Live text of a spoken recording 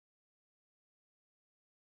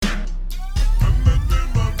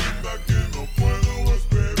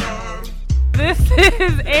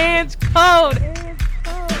is Ange Code.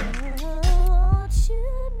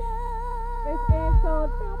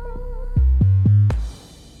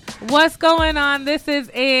 What's going on? This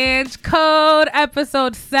is Ange Code,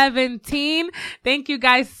 episode 17. Thank you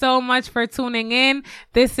guys so much for tuning in.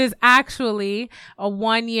 This is actually the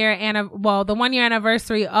 1 year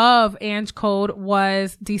anniversary of Ange Code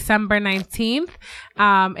was December 19th.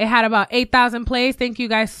 It had about 8,000 plays. Thank you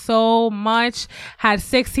guys so much. Had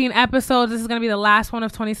 16 episodes. This is going to be the last one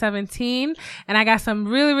of 2017. And I got some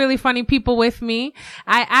really, really funny people with me.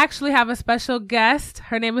 I actually have a special guest.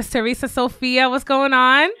 Her name is Teresa Sophia. What's going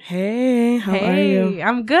on? Hey, how are you?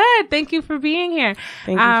 I'm good. Thank you for being here.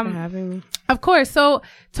 Thank you for having me. Of course. So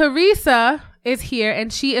Teresa is here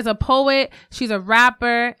and she is a poet. She's a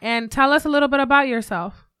rapper. And tell us a little bit about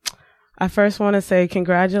yourself. I first want to say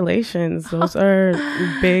congratulations. Those are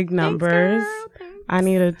big numbers. Thanks. I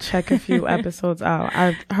need to check a few episodes out.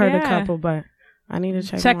 I've heard a couple, but I need to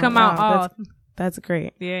check them out. Wow, that's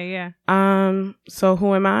great. Yeah. So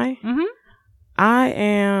who am I? Mm-hmm.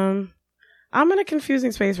 I'm in a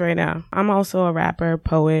confusing space right now. I'm also a rapper,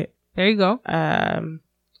 poet. There you go. A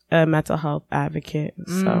mental health advocate.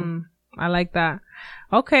 So I like that.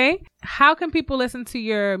 Okay. How can people listen to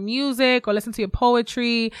your music or listen to your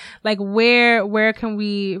poetry? Like where can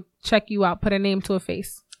we check you out? Put a name to a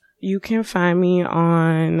face. You can find me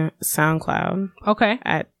on SoundCloud. Okay.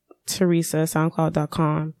 At Teresa,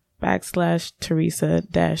 SoundCloud.com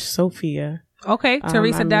 /Teresa-Sophia. Okay.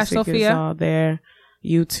 Teresa-Sophia. Is all there.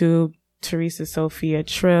 YouTube, Teresa Sophia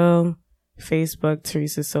Trill. Facebook,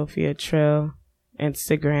 Teresa Sophia Trill.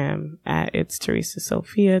 Instagram at It's Teresa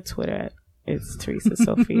Sophia. Twitter at It's Teresa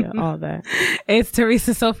Sophia. All that. It's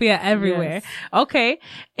Teresa Sophia everywhere. Yes. Okay.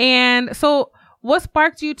 And so what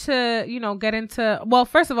sparked you to, get into, well,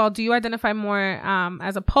 first of all, do you identify more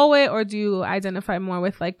as a poet or do you identify more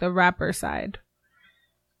with like the rapper side?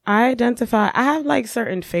 I have like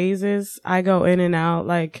certain phases. I go in and out.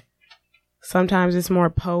 Like sometimes it's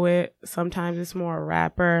more poet. Sometimes it's more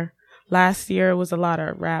rapper. Last year it was a lot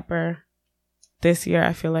of rapper. This year,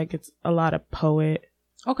 I feel like it's a lot of poet.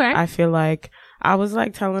 Okay. I feel like I was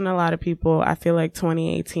like telling a lot of people, I feel like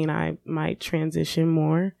 2018, I might transition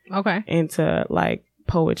more into like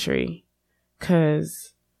poetry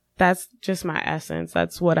because that's just my essence.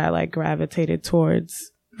 That's what I like gravitated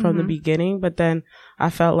towards from the beginning. But then I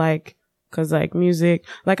felt like, cause like music,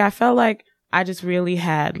 like I felt like I just really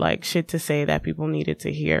had like shit to say that people needed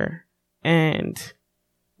to hear. And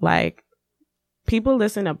like, people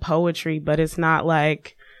listen to poetry, but it's not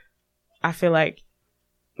like, I feel like,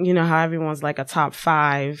 how everyone's like a top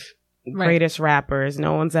 5 greatest rappers.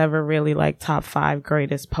 No one's ever really like top 5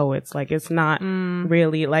 greatest poets. Like it's not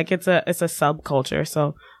really like it's a subculture.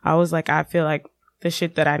 So I was like, I feel like the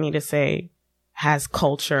shit that I need to say has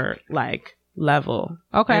culture like level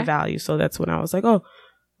and value. So that's when I was like, oh,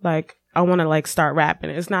 like I want to like start rapping.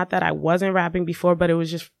 It's not that I wasn't rapping before, but it was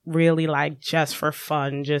just really like just for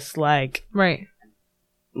fun, just like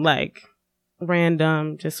like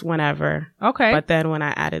random, just whenever. Okay. But then when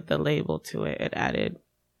I added the label to it, it added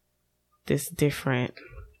this different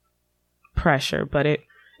pressure. But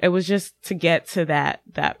it was just to get to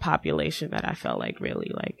that population that I felt like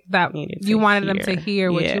really like that needed. You wanted them to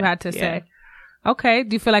hear what you had to say. Okay.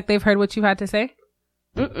 Do you feel like they've heard what you had to say?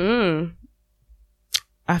 I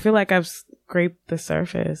feel like I've scraped the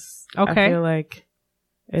surface. Okay. I feel like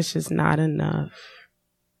it's just not enough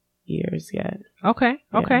years yet. Okay.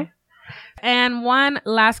 And one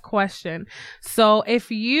last question. So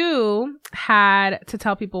if you had to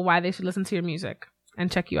tell people why they should listen to your music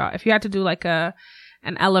and check you out, if you had to do like an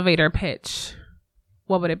elevator pitch,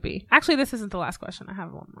 what would it be? Actually, this isn't the last question. I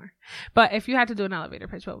have one more. But if you had to do an elevator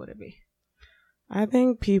pitch, what would it be? I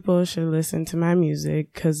think people should listen to my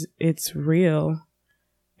music because it's real.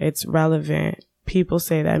 It's relevant. People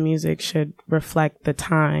say that music should reflect the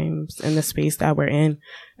times and the space that we're in.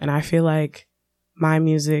 And I feel like my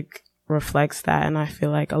music reflects that. And I feel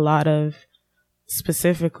like a lot of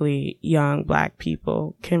specifically young Black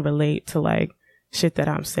people can relate to like shit that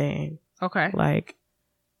I'm saying. Okay. Like,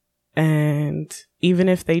 and even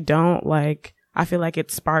if they don't, like, I feel like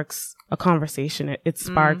it sparks a conversation. It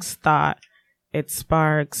sparks thought. It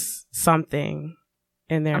sparks something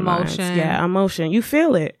in their minds. Yeah, emotion. You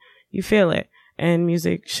feel it. And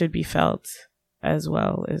music should be felt as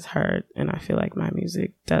well as heard. And I feel like my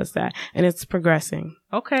music does that. And it's progressing.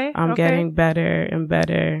 Okay. I'm getting better and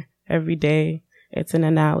better every day. It's an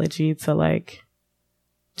analogy to like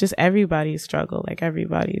just everybody's struggle, like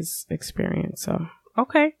everybody's experience. So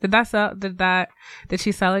okay. Did that sell? Did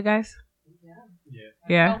she sell it, guys?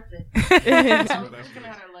 Yeah.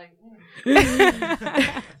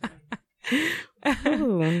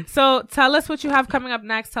 So tell us what you have coming up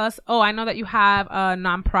next. Tell us. Oh, I know that you have a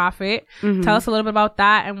nonprofit. Tell us a little bit about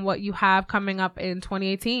that and what you have coming up in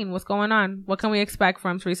 2018. What's going on? What can we expect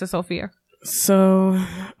from Teresa Sophia? So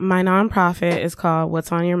my nonprofit is called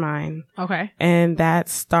What's on Your Mind. Okay. And that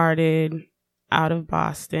started out of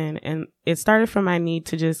Boston. And it started from my need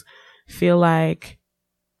to just feel like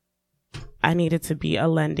I needed to be a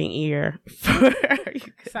lending ear for...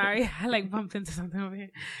 Sorry, I like bumped into something over here.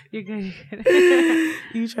 You're good. You're good.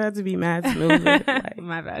 You tried to be mad smooth. Like,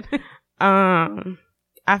 my bad.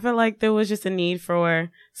 I feel like there was just a need for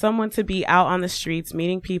someone to be out on the streets,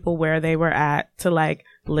 meeting people where they were at, to like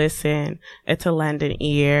listen and to lend an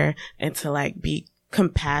ear and to like be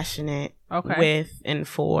compassionate with and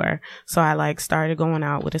for. So I like started going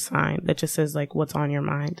out with a sign that just says like, what's on your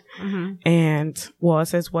mind? And well, it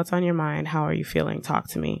says, what's on your mind? How are you feeling? Talk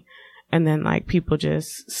to me. And then like people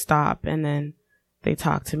just stop and then they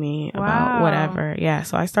talk to me about whatever. Yeah.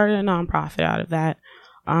 So I started a nonprofit out of that.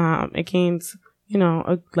 It gained, you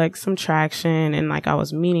know, like some traction, and like I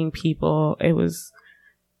was meeting people. It was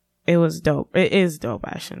dope. It is dope.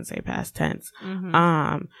 I shouldn't say past tense.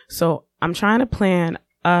 So I'm trying to plan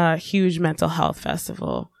a huge mental health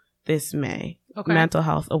festival this May, Mental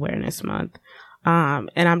Health Awareness Month. And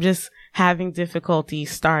I'm just having difficulty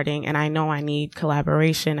starting, and I know I need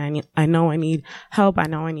collaboration. I know I need help. I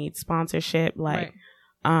know I need sponsorship. Like,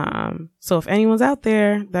 so if anyone's out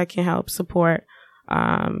there that can help support,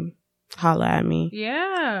 holla at me.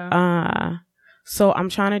 Yeah. So I'm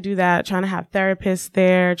trying to do that, trying to have therapists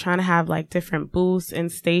there, trying to have like different booths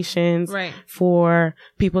and stations for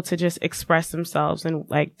people to just express themselves in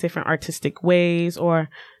like different artistic ways, or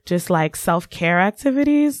just like self-care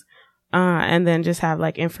activities. And then just have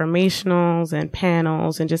like informationals and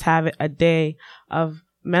panels, and just have it a day of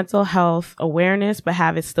mental health awareness, but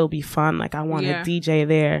have it still be fun. Like I want a DJ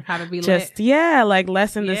there. Have it be just lit. Like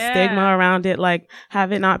lessen the stigma around it. Like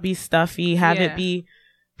have it not be stuffy. Have it be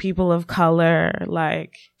people of color.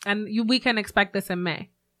 Like, and we can expect this in May.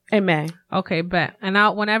 In May. Okay, bet. And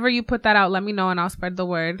whenever you put that out, let me know and I'll spread the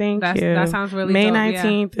word. Thank you. That sounds really May dope.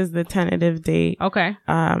 19th is the tentative date. Okay.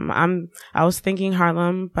 I was thinking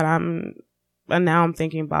Harlem, but now I'm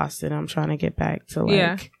thinking Boston. I'm trying to get back to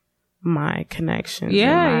like my connections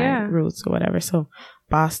and my roots or whatever. So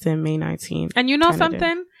Boston, May 19th. And you know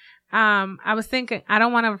something? I was thinking, I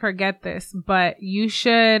don't want to forget this, but you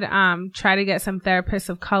should try to get some therapists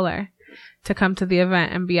of color to come to the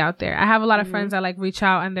event and be out there. I have a lot of friends that like reach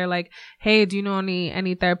out and they're like, hey, do you know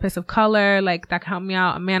any therapists of color like that can help me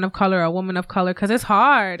out, a man of color, a woman of color? Because it's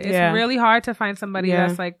hard. It's really hard to find somebody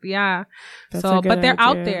that's like, That's so, but they're idea.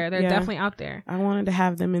 out there. They're definitely out there. I wanted to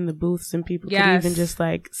have them in the booths, and people could even just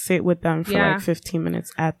like sit with them for like 15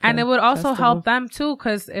 minutes at the And it would also festival. help them too,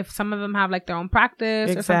 because if some of them have like their own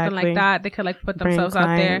practice or something like that, they could like put themselves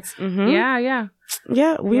out there.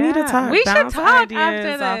 Yeah, we need to talk. We should talk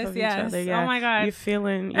after this. Yes. Oh my God. You're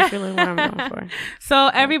feeling what I'm going for. So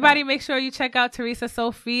everybody, make sure you check out Teresa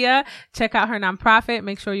Sophia. Check out her nonprofit.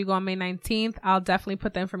 Make sure you go on May 19th. I'll definitely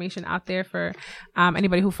put the information out there for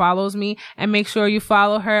anybody who follows me. And make sure you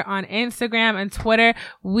follow her on Instagram and Twitter.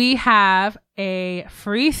 We have a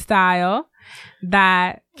freestyle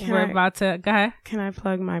that about to go ahead. Can I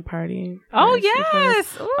plug my party? Oh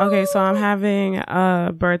yes. Okay, so I'm having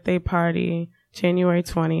a birthday party January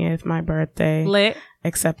 20th, my birthday. Lit.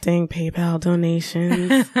 Accepting PayPal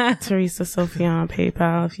donations. Teresa Sophia on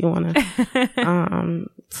PayPal if you want to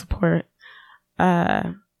support.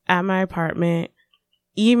 At my apartment.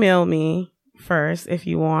 Email me first if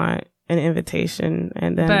you want an invitation,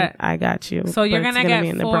 and then I got you. So you're gonna get be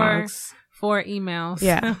in the Bronx. 4 emails.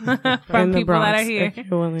 Yeah. From people Bronx, that are here. If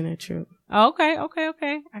you're willing to shoot. Okay.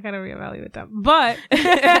 I gotta reevaluate them. But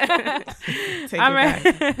Take all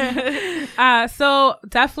right. So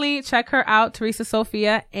definitely check her out, Teresa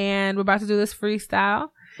Sophia, and we're about to do this freestyle.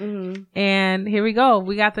 And here we go.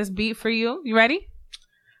 We got this beat for you. You ready?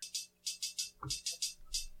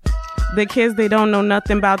 The kids, they don't know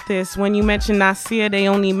nothing about this. When you mention Nasir, they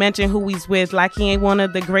only mention who he's with. Like he ain't one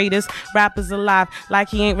of the greatest rappers alive. Like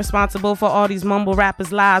he ain't responsible for all these mumble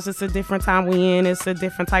rappers' lives. It's a different time we in. It's a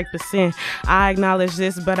different type of sin. I acknowledge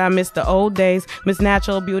this, but I miss the old days. Miss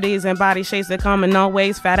natural beauties and body shapes that come in all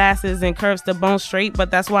ways. Fat asses and curves to bone straight.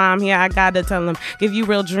 But that's why I'm here. I gotta tell them. Give you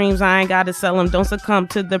real dreams. I ain't gotta sell them. Don't succumb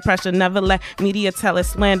to the pressure. Never let media tell it.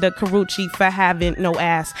 Slander Karuchi for having no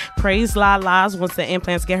ass. Praise la-las once the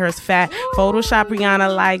implants get hers fat. that. Photoshop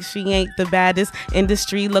Rihanna like she ain't the baddest.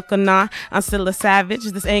 Industry looking on. I'm still a savage.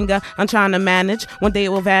 This anger I'm trying to manage. One day it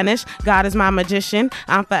will vanish. God is my magician.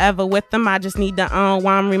 I'm forever with them. I just need to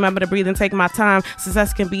unwind. Remember to breathe and take my time.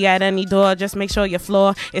 Success can be at any door. Just make sure your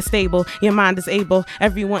floor is stable. Your mind is able.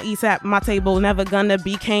 Everyone eats at my table. Never gonna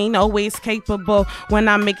be Kane. Always capable. When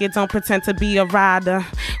I make it, don't pretend to be a rider.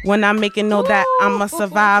 When I make it, know that I'm a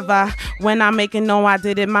survivor. When I make it, know I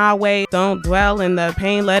did it my way. Don't dwell in the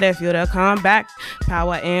pain. Let it feel to come back.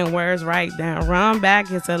 Power in words right then. Run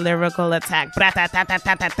back. It's a lyrical attack.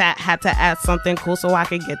 Had to add something cool so I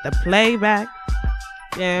could get the playback.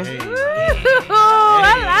 Yeah. Hey.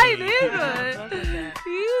 I like this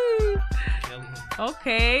one.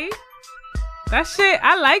 Okay. That shit,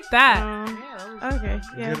 I like that. Okay.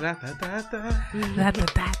 Yeah.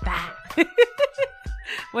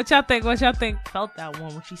 What y'all think? Felt that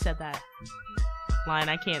one when she said that line.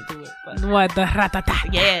 I can't do it. But. What, the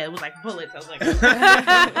ratata? Yeah, it was like bullets. I was like...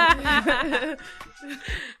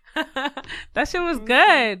 That shit was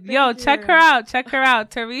good. Yo, check her out.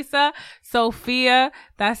 Teresa Sophia.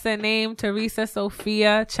 That's the name. Teresa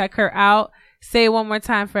Sophia. Check her out. Say it one more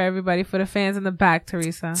time for everybody, for the fans in the back,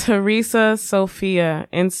 Teresa. Teresa Sophia.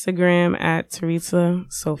 Instagram at Teresa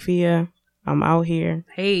Sophia. I'm out here.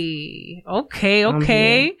 Hey.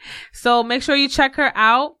 Okay. So make sure you check her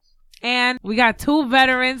out. And we got 2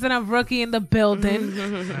 veterans and a rookie in the building.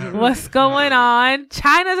 What's going on?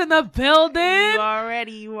 China's in the building.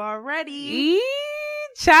 You are ready.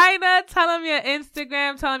 China, tell them your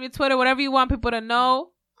Instagram, tell them your Twitter, whatever you want people to know.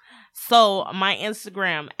 So my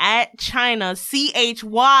Instagram at China,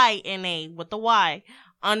 CHYNA with the Y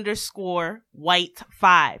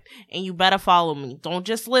 _white5. And you better follow me. Don't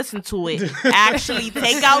just listen to it. Actually,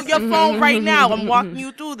 take out your phone right now. I'm walking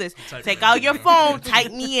you through this. Take out your phone,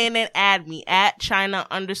 type me in, and add me at China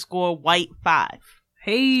 _white5.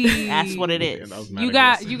 Hey, that's what it is. You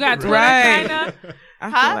got Twitter, right. China? I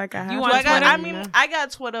feel like I have. You want Twitter? I got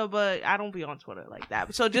Twitter, but I don't be on Twitter like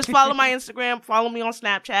that. So just follow my Instagram. Follow me on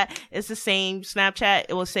Snapchat. It's the same Snapchat.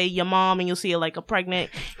 It will say your mom, and you'll see it like a pregnant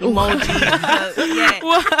emoji. Yeah.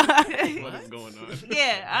 What is going on?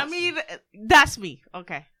 Yeah, I mean that's me.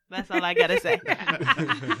 Okay, that's all I gotta say.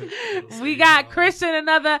 We got Christian,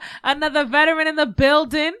 another veteran in the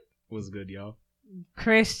building. What's good, y'all?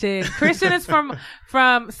 Christian is from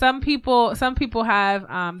some people have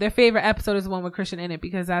their favorite episode is the one with Christian in it,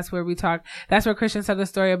 because that's where Christian said the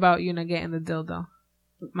story about getting the dildo.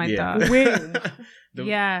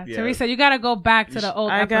 Dog. Teresa, you gotta go back to the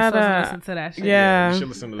old episodes and listen to that shit. Yeah, you should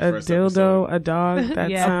listen to the a first dildo, episode. a dog.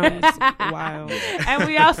 That sounds wild. And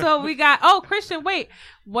we got Christian, wait,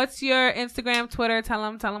 what's your Instagram, Twitter? Tell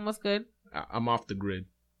them what's good. I'm off the grid.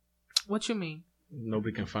 What you mean?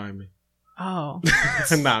 Nobody can find me. Oh.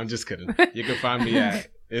 Nah, I'm just kidding. You can find me at,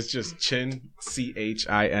 it's just Chin,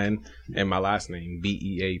 CHIN, and my last name,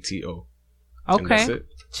 BEATO. Okay. And that's it.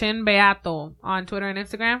 Chin Beato on Twitter and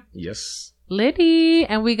Instagram? Yes. Liddy.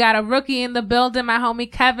 And we got a rookie in the building, my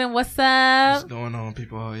homie Kevin. What's up? What's going on,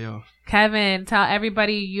 people? Oh, yo. Kevin, tell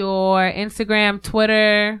everybody your Instagram,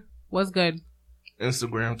 Twitter. What's good?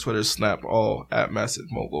 Instagram, Twitter, Snap, all at Massive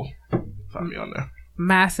Mogul. Find me on there.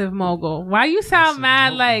 Massive Mogul. Why you sound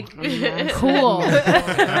mad like cool?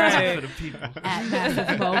 Right. For the people. At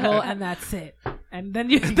Massive Mogul, and that's it. And then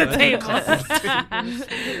use the table.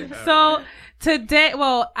 So today,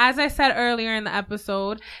 as I said earlier in the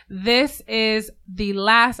episode, this is the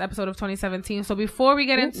last episode of 2017. So before we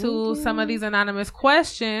get into some of these anonymous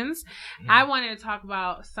questions, I wanted to talk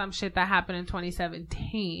about some shit that happened in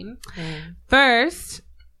 2017. First,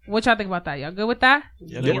 what y'all think about that? Y'all good with that?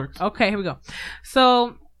 Yeah, that works. Okay, here we go.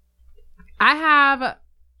 So I have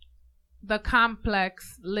the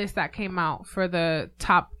Complex list that came out for the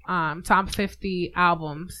top 50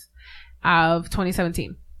 albums of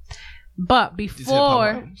 2017. But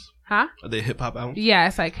before, Are they hip hop albums? Yeah,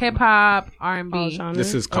 it's like hip hop, R&B.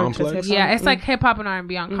 This is Complex. Yeah, it's like hip hop and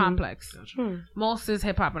R&B on Complex. Gotcha. Most is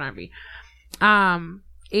hip hop and R&B.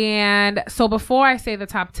 And so before I say the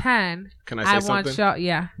top 10, can I say something? Want y'all,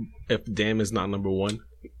 yeah. If Damn is not number 1,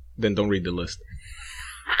 then don't read the list.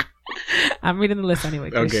 I'm reading the list anyway.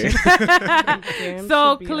 Okay.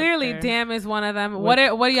 So clearly, Damn is one of them. What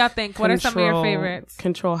do y'all think? What are some of your favorites?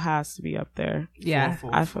 Control has to be up there. Yeah,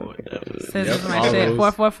 444. Scissors my shit.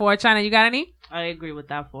 444. China, you got any? I agree with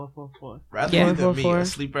that. 444. Rather You Than Me, a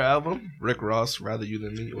sleeper album. Rick Ross, Rather You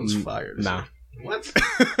Than Me. It was fire. Nah. What?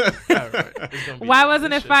 Why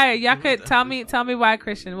wasn't it fire? Y'all could tell me why,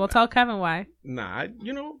 Christian. Well, tell Kevin why. Nah,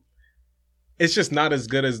 it's just not as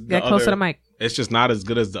good as the other. Get close to the mic. It's just not as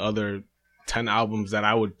good as the other 10 albums that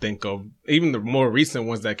I would think of, even the more recent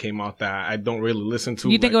ones that came out that I don't really listen to.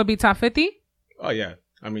 You think it would be top 50? Oh, yeah.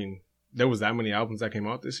 I mean, there was that many albums that came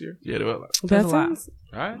out this year. Yeah, there were. That's a lot.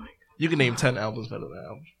 All right. You can name 10 albums better than that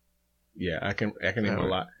album. Yeah, I can name a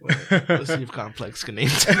lot. Let's see if Complex can name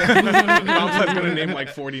 10 albums. Complex gonna name like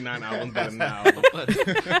 49 albums better now.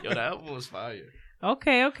 Yo, that album was fire.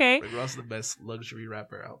 Okay. Rick Ross is the best luxury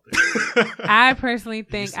rapper out there. I personally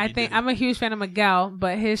think I'm a huge fan of Miguel,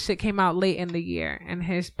 but his shit came out late in the year, and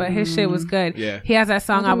his shit was good. Yeah, he has that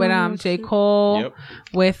song out with J. Cole. Yep.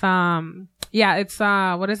 With it's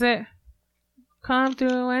what is it? Come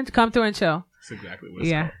through and chill. That's exactly what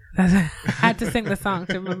it's called. I had to sing the song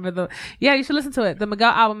to remember you should listen to it. The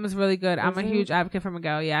Miguel album is really good. I'm a huge advocate for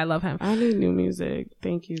Miguel. Yeah, I love him. I need new music.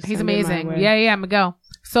 Thank you. He's amazing. Yeah, Miguel.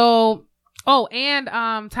 So, and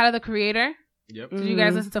Tyler the Creator. Yep. Did you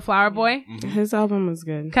guys listen to Flower Boy? Mm-hmm. His album was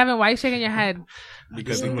good. Kevin, why are you shaking your head?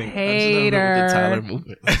 Because you I think hater. The Tyler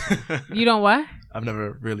movement. You don't what? I've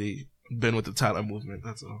never really been with the Tyler movement.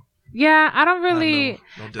 That's all. Yeah, I don't really.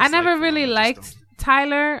 I never really him. liked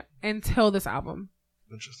Tyler until this album.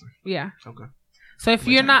 Interesting. Yeah. Okay. So if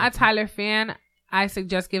you're not a Tyler fan, I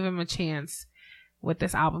suggest give him a chance with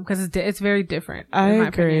this album because it's very different. I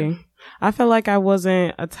agree. I feel like I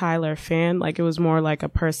wasn't a Tyler fan. Like it was more like a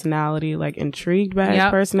personality, like intrigued by his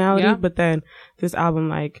personality. Yep. But then this album,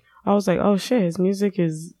 like I was like, oh shit, his music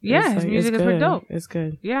is his music is pretty dope. It's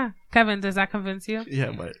good. Yeah. Kevin, does that convince you?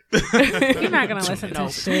 Yeah, but you're not gonna listen to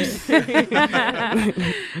shit.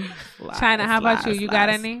 China, how about you? You got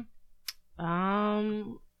any?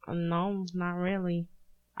 No, not really.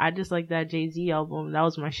 I just like that Jay-Z album. That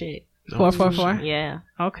was my shit. 444. Yeah.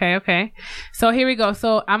 Okay. So here we go.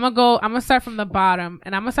 So I'm gonna start from the bottom,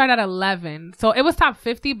 and I'm gonna start at 11. So it was top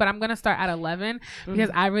 50, but I'm gonna start at 11 because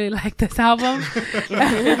I really like this album.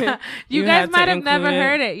 you guys might have never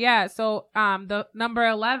heard it. Yeah. So the number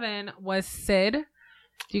 11 was Sid.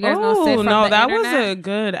 Do you guys know Sid from the that internet? was a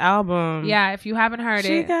good album. Yeah, if you haven't heard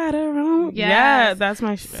she it. Got her own. Yes. Yeah, that's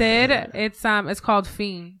my Sid. It's called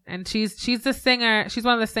Fiend, and she's the singer. She's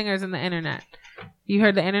one of the singers in the internet. You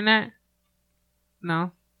heard the internet?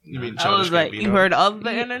 No. You mean I was like, you heard of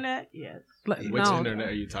the internet? Yes. Which internet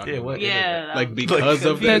are you talking about? Yeah. Like because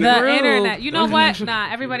of the internet. You know what? Nah,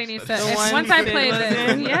 everybody needs to. Once I play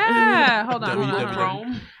this. Yeah. Hold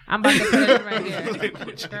on. I'm about to put it right here.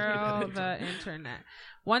 Girl, the internet.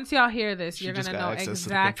 Once y'all hear this, you're going to know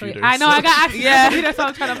exactly. I know, I got access to the computer, so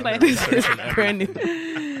I'm trying to play this. This is brand new.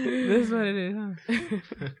 This is what it is, huh?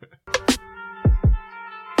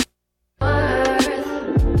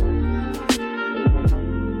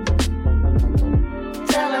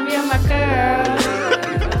 Tell him you're my girl.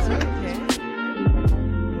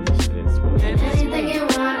 Anything you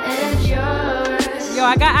want is yours. Yo,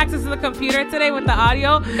 I got access to the computer today with the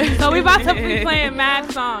audio, so we about to be playing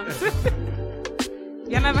mad songs.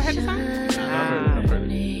 Y'all never heard the song?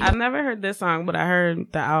 I've never heard this song, but I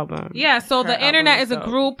heard the album. Yeah, so the internet is a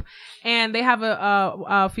group, and they have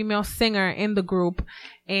a female singer in the group,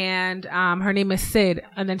 and her name is Sid,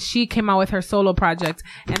 and then she came out with her solo project,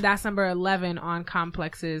 and that's number 11 on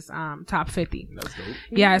Complex's top 50. That's dope.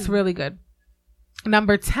 Yeah, it's really good.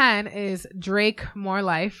 Number 10 is Drake, More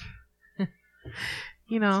Life.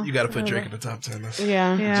 You know, you got to put Drake in the top 10.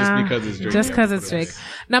 Yeah. Just because it's Drake. Just because it's Drake.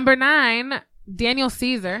 Number 9, Daniel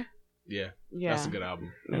Caesar. Yeah. That's a good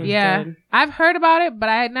album. Yeah. Good. I've heard about it, but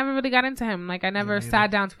I had never really got into him. Like, I never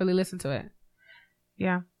sat down to really listen to it.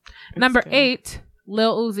 Yeah. Number 8,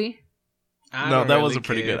 Lil Uzi. No, that was a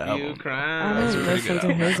pretty good album. That was a pretty good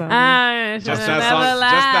album. Just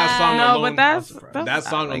that song no, alone. But that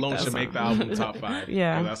song alone should make the album top 5.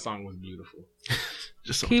 Yeah. That song was beautiful.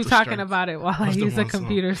 Keep talking about it while I use the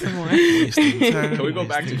computer some more. Can we go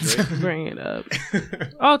back to Drake? Bring it up.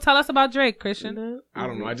 Oh, tell us about Drake, Christian. I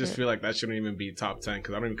don't know. I just feel like that shouldn't even be top 10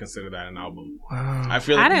 because I don't even consider that an album. Wow. I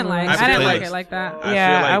didn't like it like that.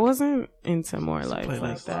 I wasn't into More Life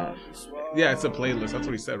like that. Yeah, it's a playlist. That's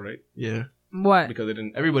what he said, right? Yeah. What? Because it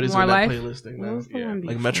didn't. Everybody's More on that Life? playlist thing now. Yeah.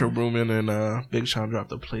 Like Metro Boomin and Big Sean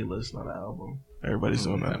dropped a playlist, not an album. Everybody's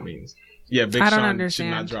doing that. That means. Yeah, Big Sean should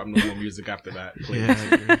not drop no more music after that.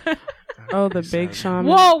 Yeah. Oh, the Big Sean.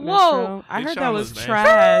 Whoa. I heard that was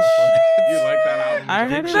trash. You like that album? I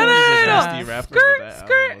heard No.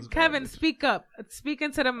 Skirt. Kevin, speak up. Speak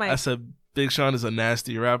into the mic. I said Big Sean is a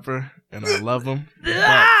nasty rapper, and I love him.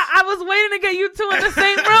 I was waiting to get you two in the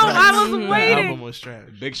same room. I was The waiting. album was trash.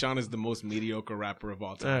 Big Sean is the most mediocre rapper of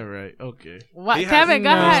all time. All right, okay. What? Kevin,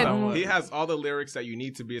 go ahead. He has all the lyrics that you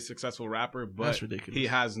need to be a successful rapper, but That's ridiculous. he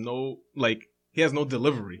has no, like, he has no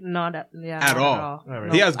delivery. At all.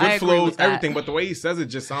 He has good flows, everything, but the way he says it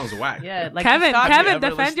just sounds whack. Yeah, like Kevin,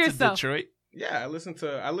 defend yourself. Detroit? Yeah, I listen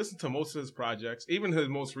to most of his projects, even his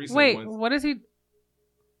most recent ones. Wait, what is he?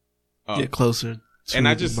 Get closer. And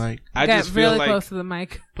I just feel really like close to the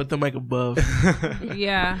mic. Put the mic above.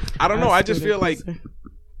 Yeah. I don't know. I just feel like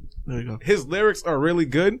there you go. His lyrics are really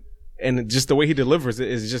good, and just the way he delivers it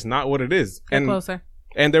is just not what it is. Get closer.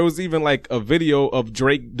 And there was even like a video of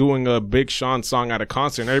Drake doing a Big Sean song at a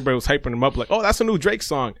concert, and everybody was hyping him up like, "Oh, that's a new Drake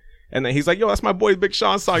song." And then he's like, "Yo, that's my boy Big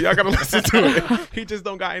Sean song. Y'all gotta listen to it." He just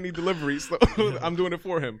don't got any delivery, so I'm doing it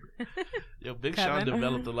for him. Yo, Big Sean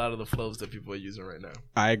developed a lot of the flows that people are using right now.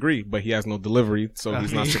 I agree, but he has no delivery, so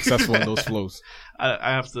he's not successful in those flows.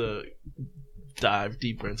 I have to dive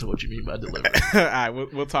deeper into what you mean by delivery. All right,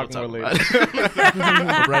 we'll talk more later.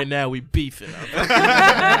 But right now, we beefing.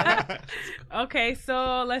 Okay,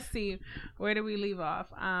 so let's see. Where did we leave off?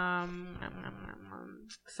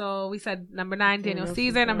 So we said number 9, Daniel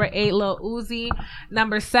Caesar. Number 8, Lil Uzi.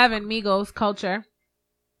 Number 7, Migos, Culture.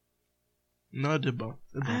 No, I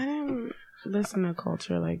didn't listen to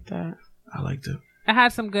Culture like that. I liked it. It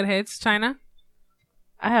had some good hits. China?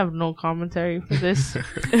 I have no commentary for this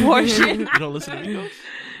portion. You don't listen to Migos?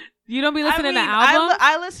 You don't be listening to albums?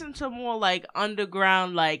 I listen to more like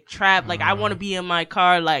underground, like trap. Like I want to be in my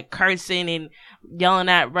car, like cursing and yelling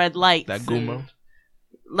at red lights. That Gumo.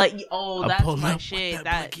 Like, that's my shit.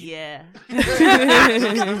 Yeah.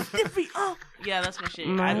 Yeah, that's my shit.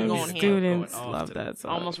 My I'm going students love that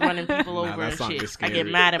song. Almost running people over and shit. I get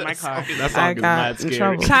mad in my car. That song is mad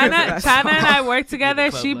scary. China and I work together.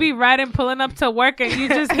 She be riding, pulling up to work, and you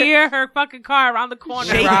just hear her fucking car around the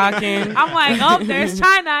corner rocking. I'm like, oh, there's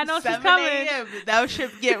China. I know she's coming. That shit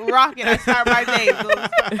get rocking. I start my day.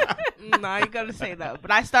 No, I ain't gonna say that, but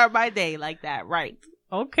I start my day like that, right?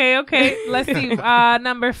 Okay. Let's see.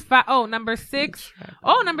 Number 5. Oh, number 6.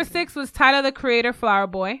 Oh, number 6 was Tyler the Creator, Flower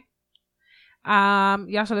Boy.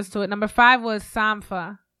 Y'all should listen to it. Number 5 was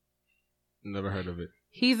Sampha. Never heard of it.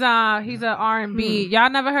 He's a R&B. Y'all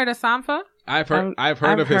never heard of Sampha? I've heard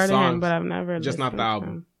of his songs, him, but I've never just not the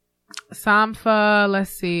album. Sampha, let's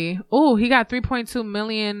see. Oh, he got 3.2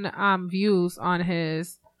 million views on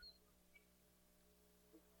his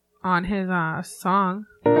song.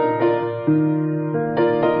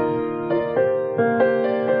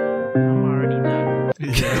 Oh,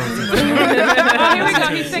 here we go.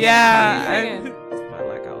 He's singing. I felt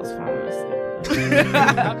like I was falling asleep.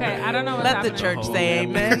 Okay, I don't know what's Let happening. the church say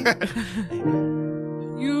amen.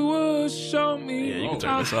 You will show me. Yeah, you can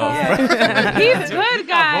turn this off. He's good,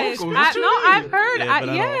 guys. I've heard.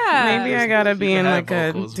 Maybe I gotta be in like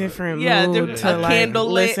a different mood to like candle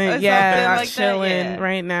listen. Yeah, I'm chilling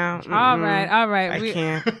right now. All right. I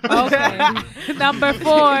can't. Okay. Number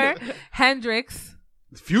 4, Hendrix.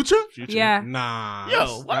 Future? Yeah. Nah.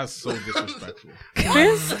 Yo, that's so disrespectful.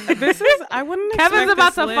 This is. I wouldn't. Kevin's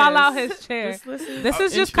about to list. fall out his chair. This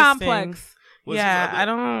is just complex. I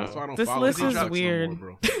don't. This list is weird.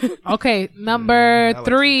 Okay, number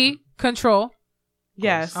 3, Control.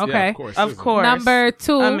 Yes. Okay. Yeah, of course. Number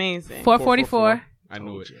 2, amazing. 444. I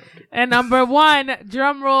knew it. And number 1,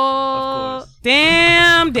 drum roll.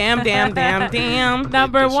 Damn.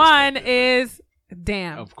 Number 1 is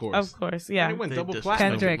Damn. Of course. Yeah. It went double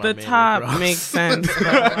platinum. Kendrick. The top makes sense. But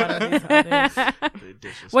a lot of these others.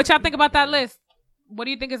 What y'all think about that list? What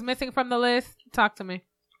do you think is missing from the list? Talk to me.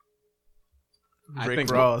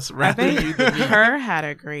 Rick Ross. I think Her had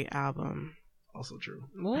a great album. Also true.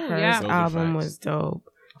 Ooh, Her album was dope.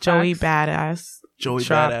 Joey Badass.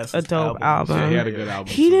 Dropped a dope album. Yeah, he had a good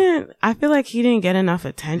album. I feel like he didn't get enough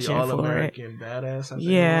attention for it. All-American Badass. I think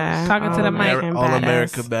Yeah. Talking to the mic.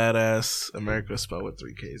 All-America Badass. America spelled with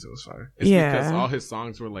 3 Ks. It was fire. It's because all his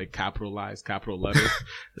songs were like capitalized, capital letters.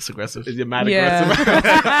 It's aggressive. Is it mad aggressive? But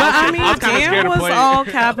I mean, Damn was all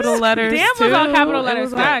capital letters. Damn was all capital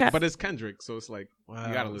letters. But it's Kendrick, so it's like,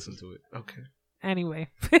 you gotta listen to it. Okay. Anyway.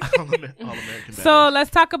 All-American Badass. So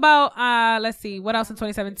let's talk about, let's see, what else in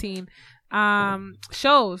 2017?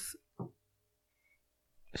 Shows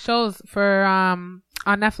for on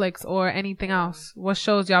Netflix or anything else. What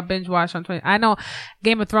shows y'all binge watch on 20? I know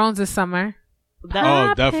Game of Thrones this summer.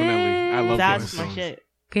 Definitely. I love That's Game my of Thrones. shit.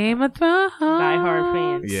 Game of Thrones. Die hard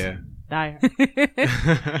fans. Yeah. Die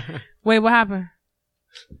hard. Wait, what happened?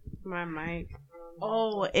 My mic.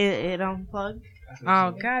 Oh, it unplugged.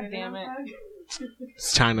 Oh, god damn it!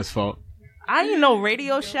 It's China's fault. I ain't no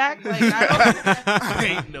Radio Shack. Like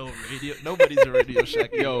Ain't no radio. Nobody's a Radio Shack.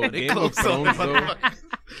 Yo, Game of Thrones though.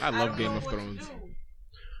 I love Game of Thrones.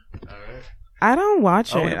 All right. I don't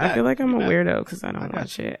watch it. I feel like I'm a weirdo because I don't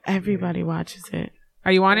watch it. Everybody watches it.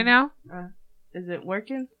 Are you on it now? Is it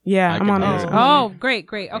working? Yeah, I'm on it. Oh, great.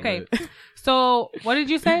 Okay. So, what did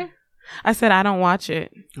you say? I said I don't watch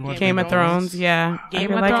it. Game of Thrones, yeah.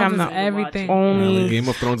 Game of Thrones is everything. Only Game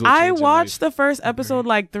of Thrones. I watched the first episode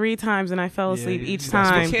like 3 times and I fell asleep each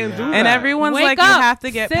time. And everyone's Wake like, up, you have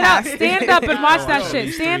to get past up, stand up and watch that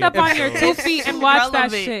shit. Stand up on your 2 feet and watch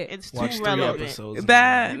that shit. It's too relevant. You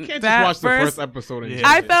can't just watch the first episode. And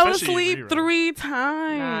I fell asleep 3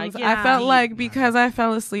 times. I felt like because I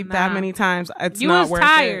fell asleep that many times, it's not worth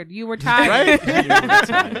it. You were tired.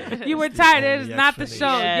 You were tired. It is not the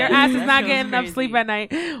show. Your ass is not getting enough sleep at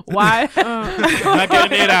night. Why? Not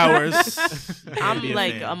getting 8 hours. I'm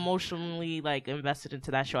like emotionally like invested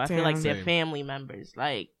into that show. I feel like they're family members.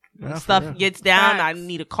 Like when stuff gets down, I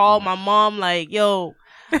need to call my mom. Like, yo,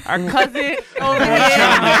 our cousin over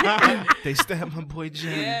here. They stabbed my boy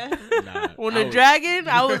Jim. Yeah. When the dragon,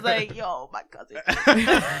 I was like, yo, my cousin.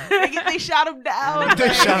 They shot him down.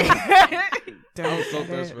 They shot him. I was so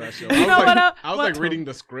thirsty for that show. You know what? I was like reading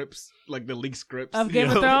the scripts, like the leaked scripts of Game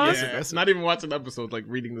of Thrones. Yeah, not even watching episodes, like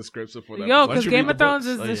reading the scripts before that. Yo, because Game of Thrones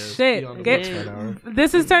is the shit.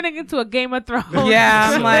 This is turning into a Game of Thrones.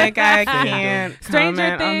 Yeah, I'm like, I can't.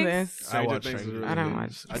 Stranger Things. I don't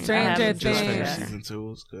watch Stranger Things. Season 2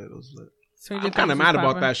 was good. It was lit. I'm kind of mad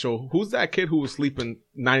about that show. Who's that kid who was sleeping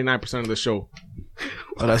 99% of the show?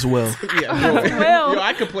 Oh, that's Will. Yeah, Will. Yo,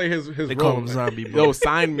 I could play his they role. Call him Zombie Boy. Yo,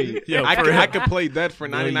 sign me. Yo, I could play dead for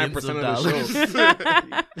 99% of the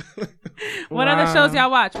show. What other shows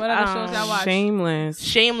y'all watch? Shameless.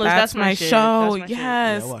 That's my show. That's my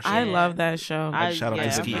yes, show. I love that show. Shout out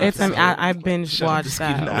to Ski. I binge watched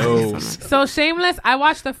that. So Shameless, I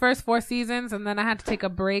watched the first 4 seasons and then I had to take a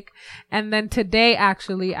break. And then today,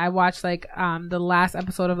 actually, I watched like the last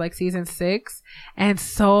episode of like season 6, and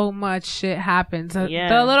so much shit happens.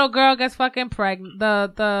 The little girl gets fucking pregnant.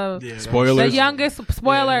 Spoilers. The youngest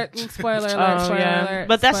spoiler alert.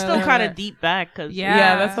 But that's still kind of deep back, cause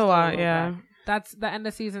that's a lot. Yeah, that's the end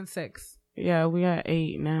of season 6. Yeah, we got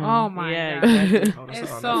 8 now. Oh my god,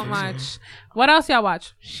 it's so much. What else y'all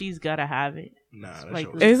watch? She's Gotta Have It. Nah, like,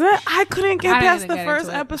 is it? I couldn't get past the first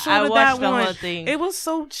episode of that one. Whole thing. It was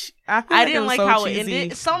so. I didn't like how it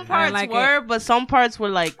ended. Some parts but some parts were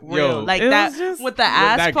like real, like that with the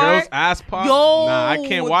ass that part. Girl's ass part. Yo, nah, I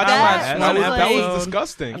can't watch that. That was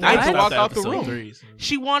disgusting. I had to walk out the room.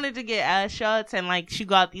 She wanted to get ass shots, and like she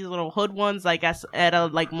got these little hood ones, like at a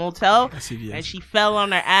like motel, and she fell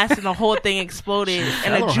on her ass, and the whole thing exploded.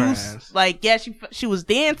 And the juice, like she was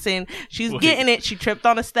dancing, she was getting it. She tripped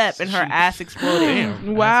on a step, and her ass exploded.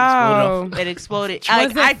 Damn. Wow, it exploded.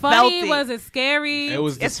 Was I it funny? felt it. Was it scary? It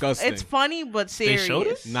was disgusting. It's funny, but serious. They showed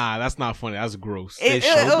it? Nah, that's not funny. That's gross. It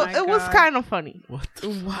was kind of funny. What?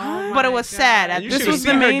 But it was sad. This was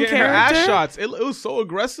the main character. Her ass shots. It was so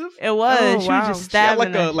aggressive. It was. She was just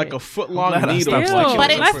stabbing like a foot long needle.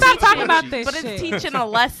 But let's stop talking about this. But it's teaching a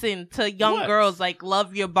lesson to young girls, like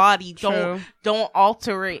love your body. Don't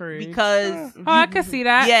alter it because. I can see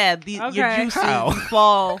that. Yeah, your juices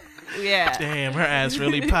fall. Yeah. Damn, her ass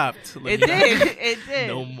really popped. It did.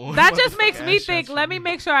 No more. That just makes me think, let me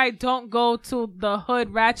make sure I don't go to the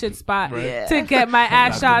hood ratchet spot to get my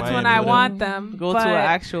ass shots when I want them. Go to an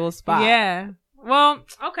actual spot. Yeah. Well,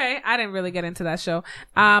 okay. I didn't really get into that show.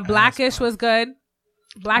 Blackish was good.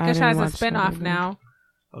 Blackish has a spinoff now.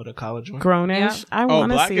 Oh, the college one? Grownish. Yeah. I want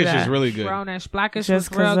to see that. Blackish is really good. Blackish was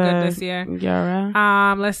real good this year.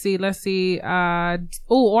 Yara. Let's see.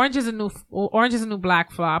 Orange is a New Black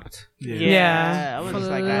flopped. Yeah. I was just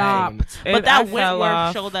like, but that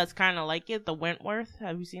Wentworth show that's kind of like it, the Wentworth.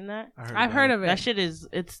 Have you seen that? I've heard of it. That shit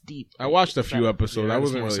it's deep. I watched a few episodes. I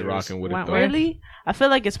wasn't really rocking with it though. Really? I feel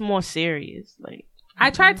like it's more serious. Like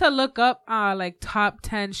I tried to look up like top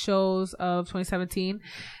 10 shows of 2017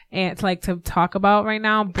 and to talk about right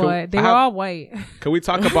now, but they were all white. Can we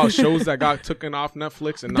talk about shows that got taken off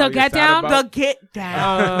Netflix and now The Get Down? The Get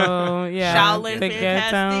Down. Oh yeah, Shaolin the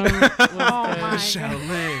Fantastic. Oh my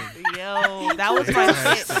Shaolin. Yo, that was my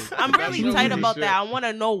shit. I'm really tight about that. I want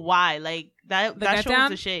to know why. Like that show was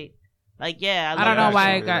the shade. Like, yeah. I don't know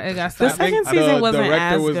why it got The stopped. second season wasn't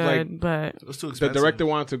as good, but it was too The expensive. director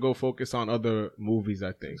wanted to go focus on other movies,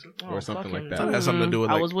 I think, or something like that. That had something to do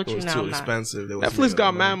with I was with it was you too now, expensive. Netflix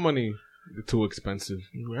got mad money. Too expensive,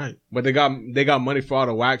 right? But they got money for all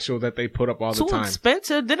the whack shows that they put up all the time. Too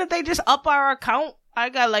expensive? Didn't they just up our account? I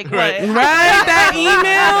got like right that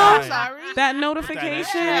email, that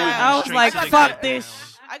notification. I was like, fuck this.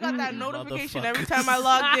 I got that notification every time I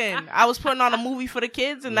logged in. I was putting on a movie for the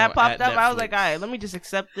kids, and that popped up. I was like, all right, let me just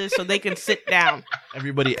accept this so they can sit down.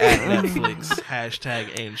 Everybody at Netflix.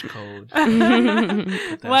 # Ange Code.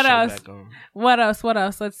 What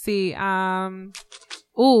else? Let's see.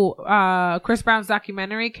 Chris Brown's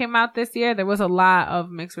documentary came out this year. There was a lot of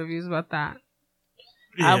mixed reviews about that.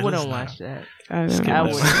 Yeah, I wouldn't watch that. I wouldn't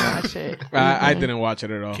watch it. I didn't watch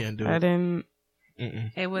it at all. Can't do it. I didn't.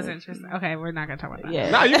 It was interesting. Okay, we're not gonna talk about that.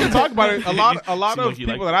 Yeah. No, you can talk about it. A lot of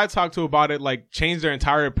people that I talked to about it like changed their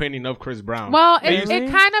entire opinion of Chris Brown. Well, it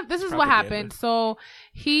kind of, this is what happened. So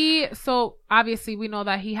obviously we know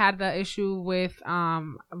that he had the issue with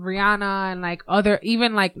Rihanna and like other,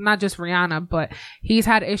 even like not just Rihanna, but he's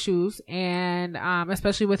had issues, and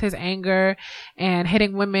especially with his anger and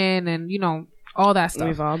hitting women and, you know, all that stuff.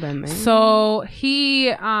 We've all been there. So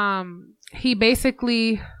he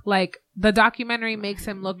basically, like, the documentary makes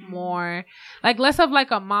him look more like less of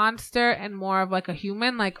like a monster and more of like a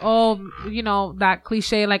human. Like, oh, you know, that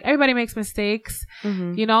cliche, like everybody makes mistakes,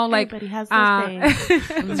 you know, like everybody has those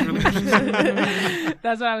things.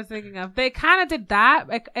 That's what I was thinking of. They kind of did that.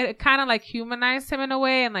 Like, it kind of like humanized him in a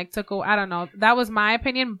way and like took I don't know. That was my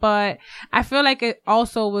opinion, but I feel like it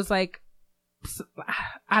also was like,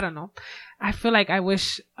 I don't know. I feel like I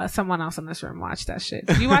wish someone else in this room watched that shit.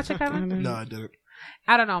 Did you watch it, Kevin? No, I didn't.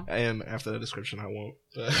 I don't know. And after the description, I won't.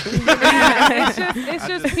 Yeah, it's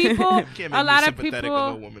just people. A lot of people.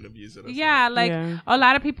 Of a woman abusing us, a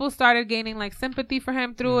lot of people started gaining like sympathy for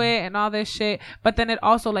him through it and all this shit. But then it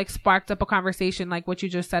also like sparked up a conversation, like what you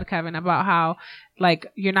just said, Kevin, about how like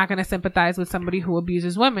you're not gonna sympathize with somebody who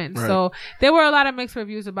abuses women. Right. So there were a lot of mixed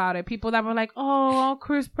reviews about it. People that were like, "Oh,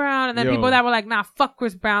 Chris Brown," and then people that were like, "Nah, fuck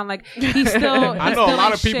Chris Brown." Like he's still. I know a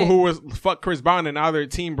lot of people who was fuck Chris Brown and now they're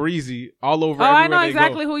Team Breezy all over. I know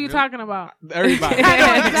exactly who you're talking about. Everybody. I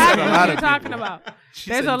know exactly who you're talking about.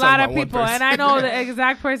 There's a lot of people, and I know the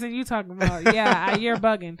exact person you're talking about. Yeah, you're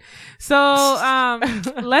bugging. So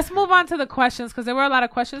let's move on to the questions, because there were a lot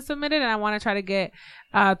of questions submitted, and I want to try to get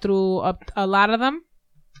through a lot of them.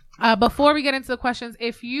 Before we get into the questions,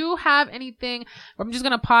 if you have anything, I'm just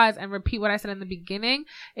going to pause and repeat what I said in the beginning.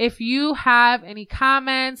 If you have any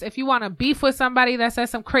comments, if you want to beef with somebody that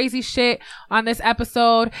says some crazy shit on this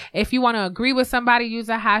episode, if you want to agree with somebody, use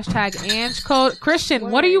the hashtag AngeCode.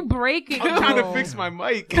 Christian, what are you breaking? I'm trying to fix my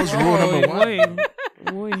mic. What's rule number one?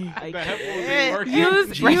 The headphones ain't working.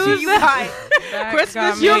 Use you ruined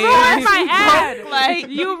my ad. Like,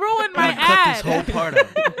 you ruined my ad. Cut this whole part out.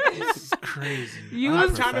 This is crazy.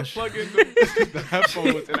 I'm trying to plug in the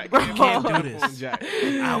headphones and I can't do this. Jack.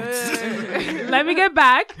 Let me get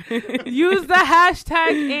back. Use the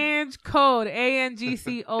hashtag AngeCode,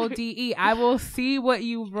 ANGCODE. I will see what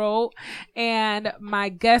you wrote, and my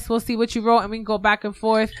guests will see what you wrote, and we can go back and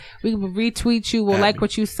forth. We can retweet you. We'll like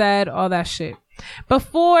what you said, all that shit.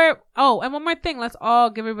 And one more thing. Let's all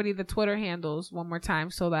give everybody the Twitter handles one more time,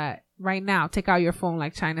 so that right now, take out your phone,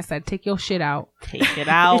 like China said. Take your shit out. Take it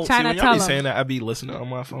out. See, when y'all be saying that, I be listening on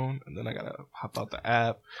my phone, and then I gotta hop out the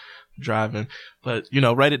app, driving. But, you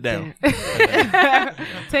know, write it down.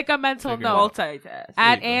 Take a mental note. Multitask.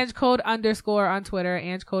 At AngeCode _, on Twitter,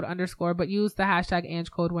 AngeCode _, but use the hashtag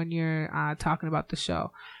AngeCode when you're talking about the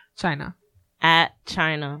show. China. At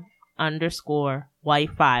China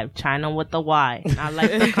 _Y5. China with the Y. Not like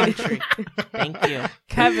the country. Thank you.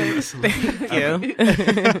 Kevin. Thank you.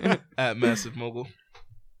 At Massive Mogul.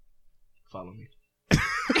 Follow me.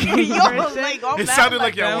 It sounded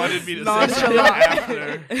like y'all wanted me to say something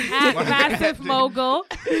after. At Massive Mogul.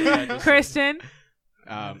 Christian.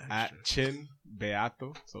 At Chin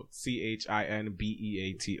Beato. So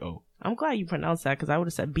CHINBEATO. I'm glad you pronounced that, because I would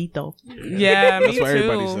have said Beto. Yeah, me that's what too.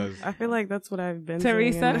 everybody says. I feel like that's what I've been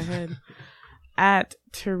Teresa? saying in my head. At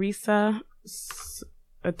Teresa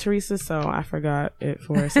So, I forgot it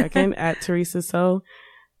for a second. At Teresa So,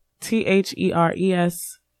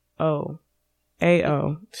 TheresaOAO.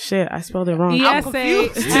 Shit, I spelled it wrong.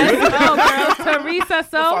 ESASO, girl. Teresa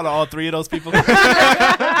So. Follow all three of those people.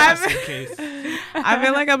 I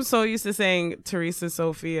feel like I'm so used to saying Teresa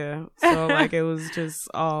Sophia, so like it was just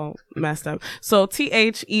all messed up. So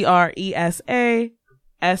TheresaSO.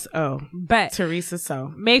 Bet. Teresa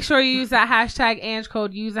So. Make sure you use that hashtag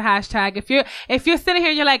AngeCode. Use the hashtag. If you're sitting here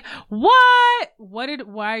and you're like, why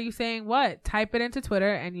are you saying what? Type it into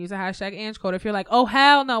Twitter and use the hashtag AngeCode. If you're like, oh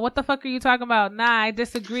hell no, what the fuck are you talking about? Nah, I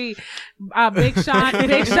disagree. Big Sean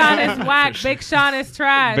is whack. Big Sean is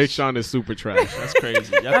trash. Big Sean is super trash. That's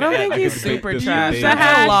crazy. I don't think he's super trash. Use the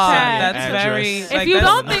hashtag. That's very. If you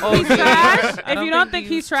don't think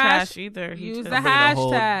he's trash, either, use the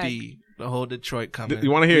hashtag. The whole Detroit comment.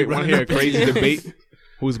 You want to hear a crazy debate?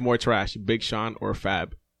 Who's more trash, Big Sean or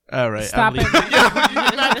Fab? All right. Stop it.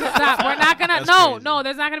 Stop. We're not gonna. No.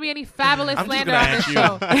 There's not gonna be any fabulous slander on this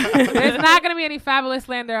show. There's not gonna be any fabulous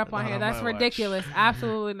slander up on here. That's ridiculous.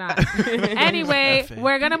 Absolutely not. Anyway,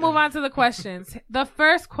 we're gonna move on to the questions. The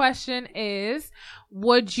first question is: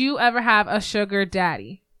 would you ever have a sugar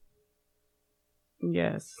daddy?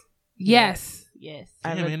 Yes.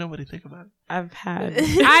 Damn, ain't nobody think about it. I've had.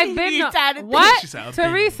 I've been. What?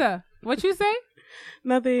 Teresa, what you say?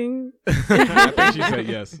 Nothing. I think she said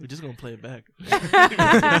yes. We're just gonna play it back.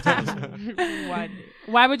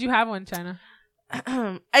 Why would you have one, China?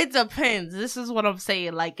 It depends. This is what I'm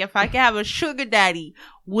saying. Like, if I can have a sugar daddy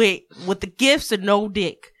with the gifts and no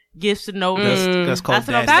dick. Gifts and no dick. That's called That's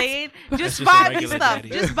what I'm saying. Just buy me stuff. Daddy.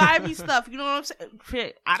 Just buy me stuff. You know what I'm saying?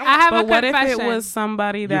 Shit, I have but a what confession. if it was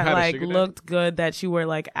somebody You that had a like sugar daddy? looked good that you were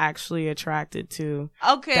like actually attracted to?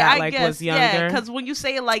 Okay, that, I like, guess. was younger? Yeah, because when you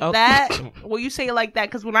say it like that,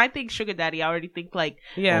 because when I think sugar daddy, I already think like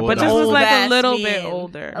Yeah, Oh, but no. this was like a old-ass little man. bit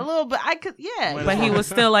older. A little bit. I could, yeah. But he was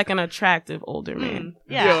still like an attractive older man.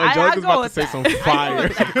 Yeah, Yo, I Angelica's go about to with say that. some I go fire.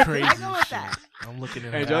 with that. Crazy I go with shit. that. I'm looking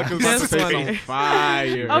at Angelica's her. about to This say one. some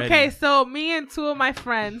fire. Okay, so me and two of my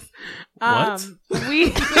friends, What?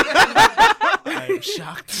 we I am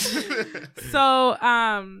shocked. so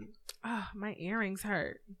my earrings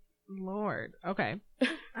hurt. Lord. Okay.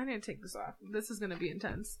 I need to take this off. This is gonna be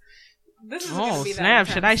intense. This is gonna be snap!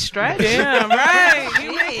 that Should I intense. stretch? Damn, right.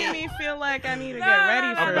 You making me feel like I need to get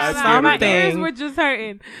ready for no. My ears something. were just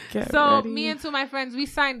hurting. Get So ready. me and two of my friends, we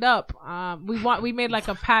signed up. We made like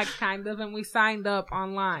a pact kind of, and we signed up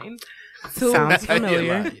online. Sounds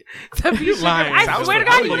familiar. To be sugar. Lying. I Sounds swear to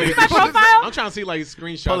God, you familiar. want to see my profile? I'm trying to see like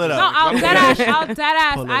screenshots. Pull it No, up. I'll dead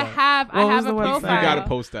ass. Pull it I up. have What was a the website? profile. You gotta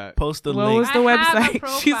post that. Post the What link. was the I have a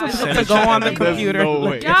website? She's profile. supposed to go on the There's computer. no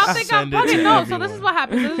way. Y'all think I'm Send it fucking to no? So everyone. this is what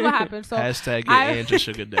happened. So Hashtag I- get Ange a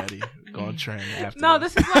sugar daddy. Go on trend after no,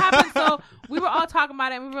 this. this is what happened. So we were all talking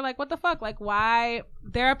about it, and we were like, "What the fuck? Like, why?"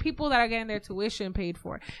 There are people that are getting their tuition paid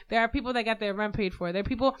for. There are people that get their rent paid for. There are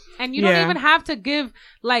people, and you don't Yeah. even have to give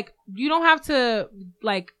you don't have to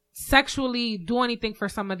sexually do anything for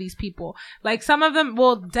some of these people. Like some of them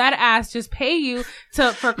will dead ass just pay you for You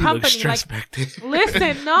look company. stressed back there.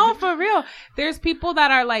 Listen, no, for real. There's people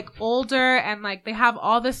that are older and they have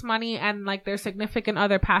all this money and their significant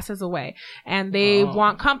other passes away and they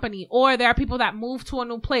want company. Or there are people that move to a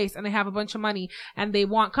new place and they have a bunch of money and they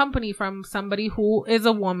want company from somebody who is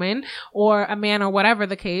a woman or a man or whatever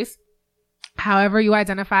the case, however you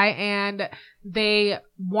identify, and they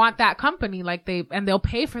want that company, they'll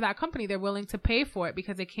pay for that company. They're willing to pay for it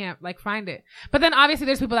because they can't find it. But then obviously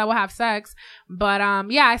there's people that will have sex. But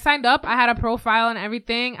yeah, I signed up. I had a profile and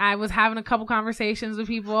everything. I was having a couple conversations with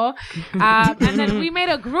people. And then we made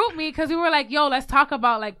a group meet because we were like, yo, let's talk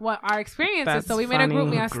about what our experience is. That's So we made a group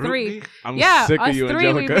funny. meet, us three. I'm Yeah, sick of us you, three.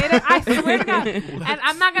 Angelica. We made it. I swear to God. And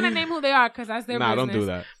I'm not going to name who they are because that's their Nah, business. don't do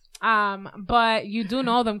that. But you do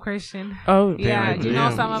know them, Christian. Oh, Yeah, damn, you know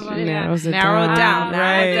damn. some of them. Yeah. Narrows it Narrow it down. down,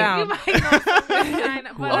 narrow it Right. down. You might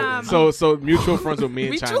know some, but So mutual friends with me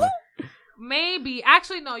and China. maybe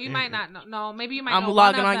actually no, you might not know. No, maybe you might. I'm know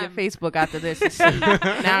logging one on of your them. Facebook after this. And see. Narrow it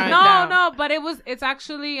No, down. no, but it's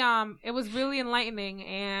actually it was really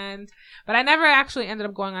enlightening but I never actually ended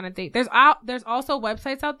up going on a date. There's also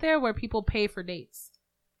websites out there where people pay for dates.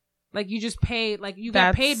 You just pay, you get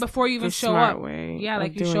That's paid before you even the show smart up. way Yeah,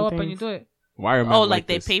 of you doing show up and you things. do it. Why are men Oh, like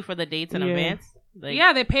they this? pay for the dates in Yeah. advance?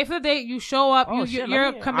 Yeah, they pay for the date. You show up. Oh, shit, You're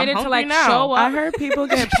let me- committed I'm to hungry now. show up. I heard people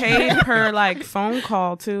get paid per phone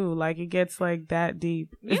call too. It gets that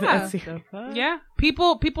deep. Yeah. Yeah,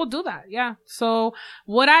 people do that. Yeah. So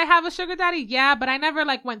would I have a sugar daddy? Yeah, but I never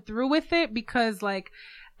went through with it because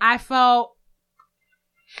I felt,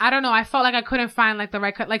 I don't know, I felt like I couldn't find the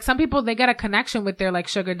right some people, they get a connection with their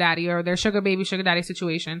sugar daddy or their sugar baby, sugar daddy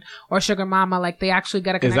situation, or sugar mama. They actually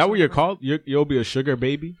get a connection. Is that what with you're them. called? You'll be a sugar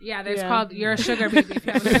baby? Yeah, there's Yeah. called you're a sugar baby if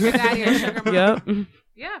you have a sugar daddy or a sugar mama. Yep.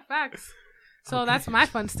 Yeah, facts. So that's my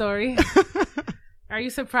fun story. Are you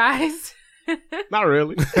surprised? Not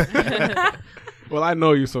really. Well, I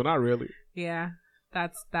know you, so not really. Yeah,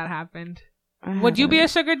 that happened. Would you be a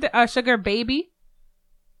sugar baby?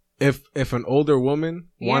 If an older woman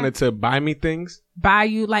wanted to buy me things, Buy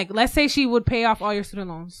you let's say she would pay off all your student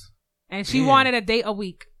loans, and she Damn. wanted a date a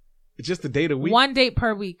week, it's just a date a week. one date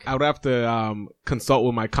per week. I would have to consult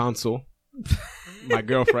with my consul, my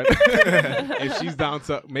girlfriend. If she's down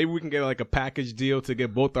to, maybe we can get a package deal to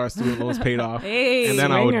get both our student loans paid off. Hey, And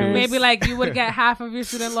then I would do it. maybe you would get half of your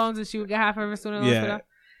student loans, and she would get half of her student loans. Yeah. paid off.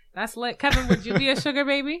 That's lit. Kevin, would you be a sugar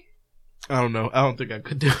baby? I don't know. I don't think I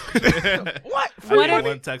could do it. What? I What need if-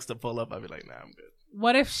 one text to pull up. I'd be like, nah, I'm good.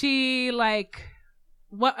 What if she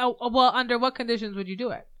what? Well, under what conditions would you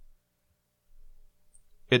do it?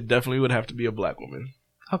 It definitely would have to be a black woman.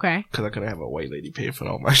 Okay. Because I couldn't have a white lady paying for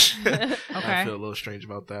all my shit. Okay. I feel a little strange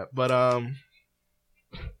about that. But, I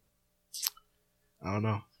don't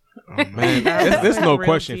know. Oh, man, there's no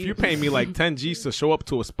question. If you pay me like 10 G's to show up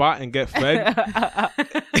to a spot and get fed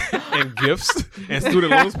and gifts and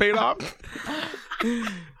student loans paid off,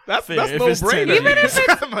 that's no brainer. Even if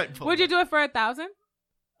it's, would you do it for $1,000?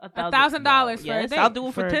 $1,000 for a date. I'll do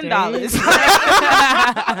it for $10.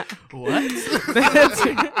 What?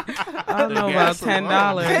 I don't know about $10.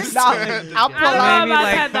 I'll pull out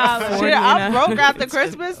about $10. Shit, I'm broke after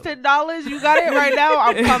Christmas. $10. You got it right now.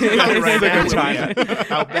 I'm coming right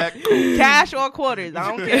now. Out back. Cash or quarters.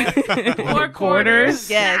 I don't care. Or quarters.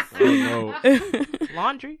 Yes. No.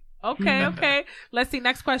 Laundry. Okay. Let's see.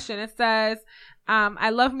 Next question. It says, I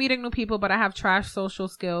love meeting new people, but I have trash social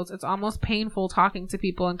skills. It's almost painful talking to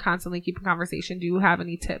people and constantly keeping conversation. Do you have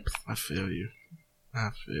any tips? I feel you.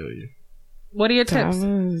 What are your tips?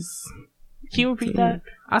 Can you repeat that?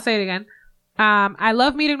 I'll say it again. I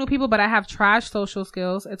love meeting new people, but I have trash social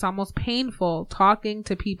skills. It's almost painful talking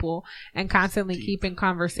to people and constantly keeping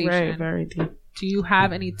conversation. Very, very deep. Do you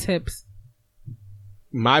have any tips?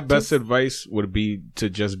 My best advice would be to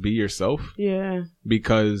just be yourself. Yeah.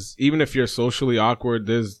 Because even if you're socially awkward,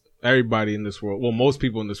 there's everybody in this world. Well, most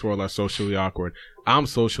people in this world are socially awkward. I'm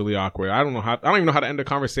socially awkward. I don't even know how to end a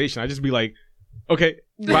conversation. I just be like, okay,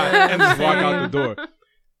 bye, and just walk out the door.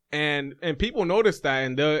 And people notice that,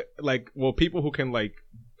 and they're like, well, people who can like,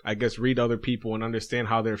 I guess, read other people and understand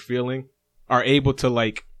how they're feeling are able to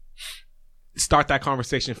like start that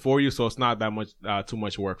conversation for you, so it's not that much too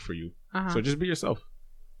much work for you. So just be yourself.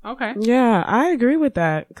 Okay. Yeah, I agree with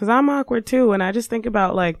that because I'm awkward too, and I just think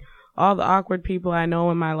about like all the awkward people I know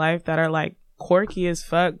in my life that are like quirky as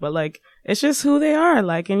fuck, but like it's just who they are,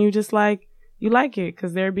 like, and you just like you like it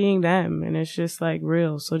because they're being them, and it's just like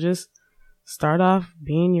real. So just start off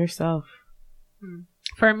being yourself.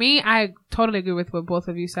 For me, I totally agree with what both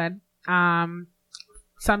of you said. Some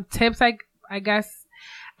tips, I guess,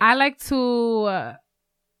 I like to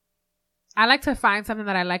find something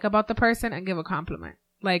that I like about the person and give a compliment.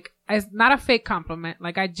 Like, it's not a fake compliment.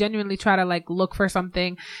 Like, I genuinely try to like look for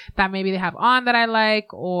something that maybe they have on that I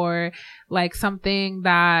like, or like something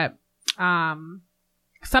that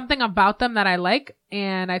something about them that I like,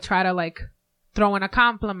 and I try to like throw in a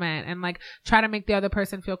compliment and like try to make the other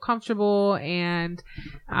person feel comfortable, and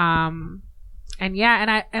also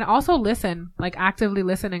listen. Like, actively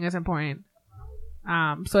listening is important.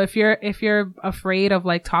 So if you're afraid of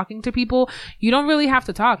like talking to people, you don't really have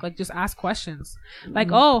to talk. Like, just ask questions. Like,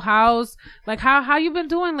 oh, how you been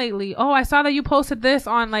doing lately? Oh, I saw that you posted this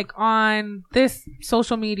on this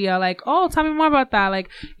social media. Like, oh, tell me more about that.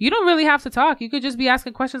 Like, you don't really have to talk. You could just be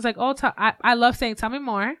asking questions like, oh, I love saying, tell me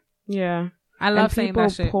more. Yeah. I love saying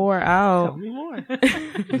that shit. People pour out. Tell me more.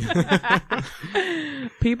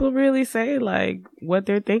 People really say like what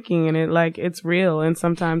they're thinking, and it's real. And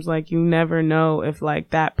sometimes like you never know if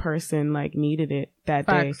like that person like needed it that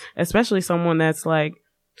day, especially someone that's like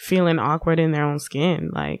feeling awkward in their own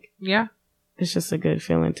skin. Like, yeah, it's just a good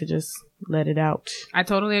feeling to just let it out. I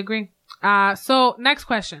totally agree. So next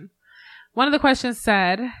question. One of the questions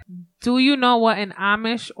said, do you know what an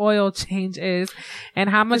Amish oil change is, and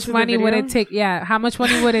how much money would it take? Yeah. How much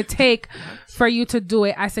money would it take for you to do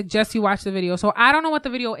it? I suggest you watch the video. So I don't know what the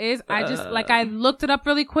video is. I just I looked it up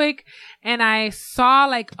really quick, and I saw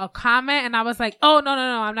like a comment, and I was like, oh, no.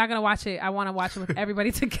 I'm not going to watch it. I want to watch it with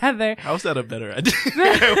everybody together. How's that a better idea?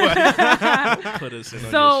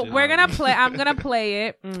 So we're going to play. I'm going to play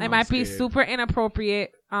it. It might be super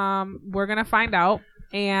inappropriate. We're going to find out.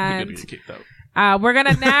 And we're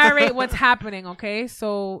gonna narrate what's happening, okay?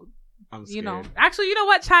 So you know, actually, you know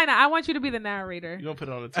what, China, I want you to be the narrator. You don't put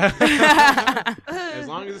it on the TV. As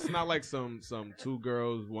long as it's not like some 2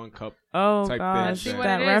 girls 1 cup. Oh type gosh, thing. See what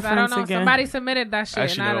that it is. reference I don't know. again. Somebody submitted that shit. I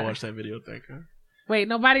actually never watched that video. Thank you. Wait,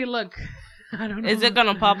 nobody look. I don't know. Is it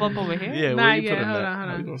gonna pop up over here? Yeah, not yet. Hold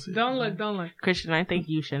on. Don't look. Christian, I think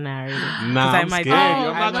you should narrate it. Nah, I'm scared.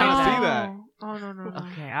 I'm not trying to see that. Oh no.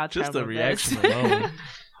 Okay, I'll try. Just the reaction alone.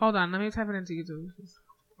 Hold on, let me type it into YouTube.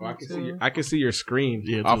 Oh, I can see your screen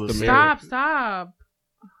off the mirror. Stop.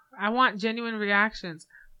 I want genuine reactions.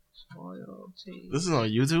 This is on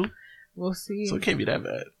YouTube? We'll see. So it can't be that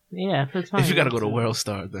bad. Yeah, it's fine. If you gotta go to World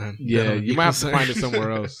Star, then. Yeah, you might have to find it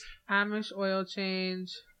somewhere else. Amish oil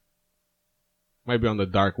change. Might be on the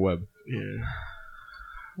dark web. Yeah.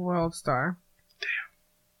 World Star.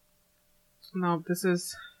 Damn. No, this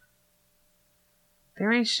is... There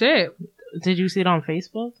ain't shit. Did you see it on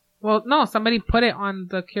Facebook? Well, no, somebody put it on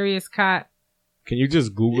the Curious Cat. Can you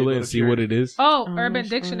just Google it and see what it is? Oh, Urban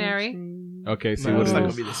Dictionary. Okay, see No, what it's it not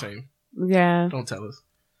is. gonna be the same. Yeah. Don't tell us.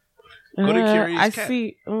 Go to Curious I Cat.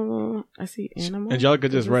 I see animal. Angelica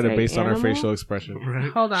just read it based on her animal? facial expression.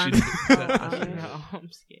 Right? Hold on. I'm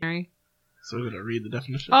scared. So we're gonna read the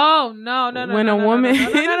definition. Oh no! When a woman,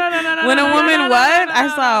 when a woman what? I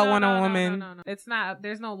saw when a woman. No. It's not.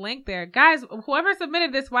 There's no link there, guys. Whoever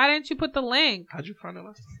submitted this, why didn't you put the link? How'd you find it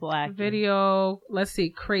last time? Black Video. Let's see.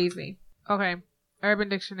 Crazy. Okay. Urban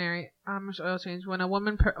Dictionary. Oil change. When a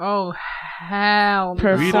woman oh hell no.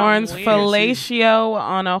 Performs fellatio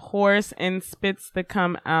on a horse and spits the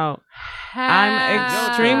cum out. I'm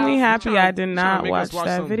extremely happy I did not watch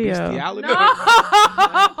that video. No.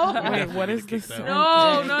 Wait, what is this?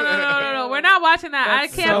 No. We're not watching that. I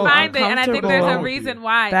can't find it, and I think there's a reason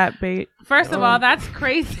why. That bait. First of all, that's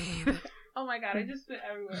crazy. Oh my god, I just spit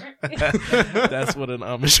everywhere. That's what an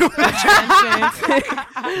Amish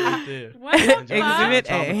Exhibit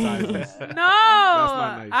A. No,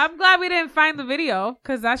 nice. I'm glad we didn't find the video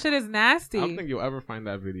because that shit is nasty. I don't think you'll ever find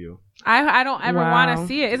that video. I don't ever want to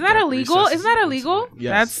see it. Isn't that illegal? Isn't that illegal?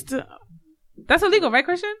 Yes. That's illegal, right,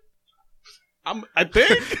 Christian? I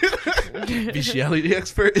think. Bestiality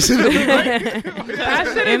expert is it illegal? That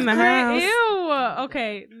shit is In the house. Ew.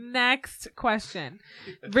 Okay, next question.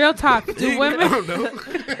 Real talk. Do women? I don't know.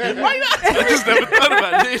 Why not? I just never thought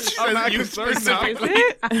about this. I'm not concerned specifically.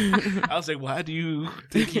 I was like, why do you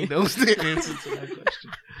think he knows the answer to that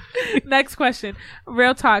question? Next question.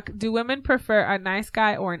 Real talk. Do women prefer a nice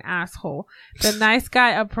guy or an asshole? The nice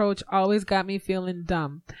guy approach always got me feeling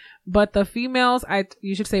dumb. But the females,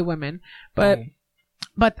 you should say women, but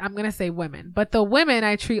I'm going to say women. But the women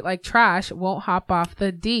I treat like trash won't hop off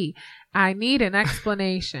the D. I need an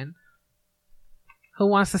explanation. Who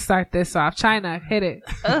wants to start this off? China, hit it.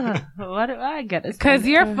 What do I get? Because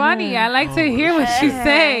you're funny. I like to hear what you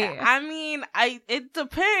say. I mean, it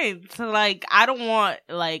depends. Like, I don't want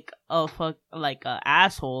like a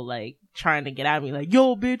asshole like trying to get at me like,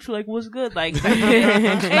 yo bitch, like what's good, like,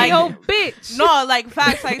 hey, yo bitch. No, like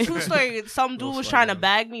facts, like true story. Some dude was trying to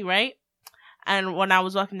bag me, right? And when I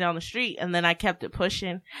was walking down the street, and then I kept it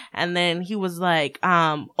pushing, and then he was like,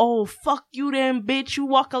 oh, fuck you then, bitch. You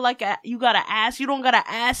walking like you got an ass. You don't got an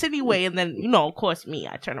ass anyway. And then, of course, me,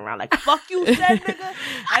 I turn around like, fuck you, said nigga.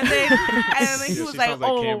 And then he was like,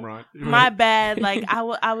 oh, my bad. Like,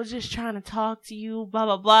 I was just trying to talk to you, blah,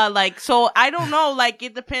 blah, blah. Like, so I don't know. Like,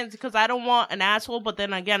 it depends, because I don't want an asshole, but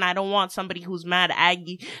then again, I don't want somebody who's mad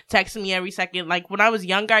aggy texting me every second. Like, when I was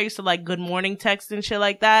younger, I used to like good morning text and shit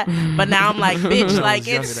like that. But now I'm like, bitch, like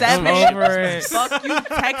it's 7. Fuck you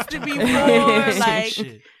texting me for, like,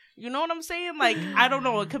 you know what I'm saying? Like, I don't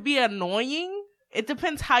know. It could be annoying. It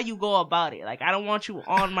depends how you go about it. Like, I don't want you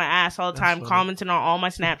on my ass all the time, commenting on all my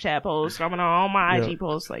Snapchat posts, commenting on all my IG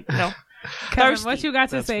posts. Like, Kevin, what you got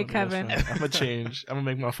to say, Kevin? I'm gonna change. I'm gonna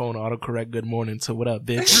make my phone autocorrect good morning to what up,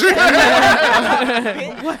 bitch.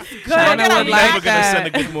 What's good? I'm never gonna send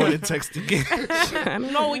a good morning text again.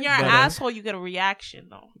 No, when you're an asshole, you get a reaction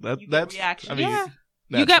though. That's reaction. I mean, yeah.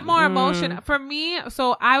 You get more emotion. For me,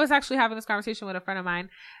 so I was actually having this conversation with a friend of mine.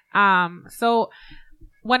 So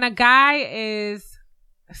when a guy is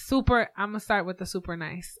super, I'm gonna start with the super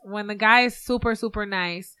nice. When the guy is super, super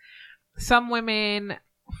nice, some women,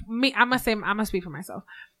 I'm gonna speak for myself.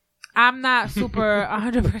 I'm not super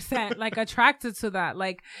 100% like attracted to that,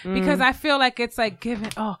 like, because I feel like it's like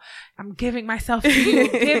I'm giving myself to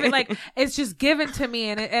you, like it's just given to me,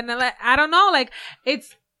 and like, I don't know, like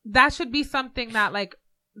that should be something that like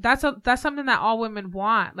that's something that all women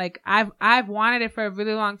want. Like I've wanted it for a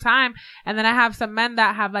really long time, and then I have some men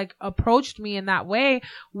that have like approached me in that way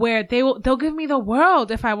where they'll give me the world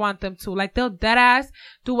if I want them to. Like, they'll dead ass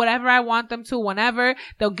do whatever I want them to whenever.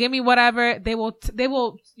 They'll give me whatever. They will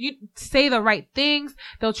say the right things.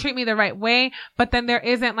 They'll treat me the right way, but then there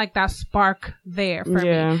isn't like that spark there for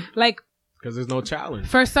me. Like, because there's no challenge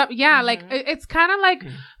for some. Yeah, like it's kind of like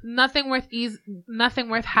nothing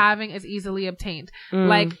worth having is easily obtained.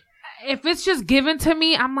 Like, if it's just given to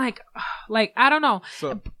me, I'm like I don't know.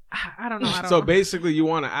 So I don't know. So basically, you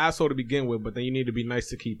want an asshole to begin with, but then you need to be nice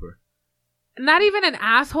to keep her. Not even an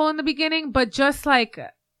asshole in the beginning, but just like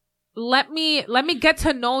let me get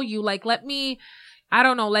to know you. Like, I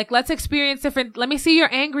don't know, like, let's experience different, let me see your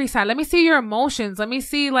angry side. Let me see your emotions. Let me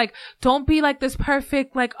see, like, don't be like this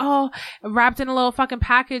perfect, like, oh, wrapped in a little fucking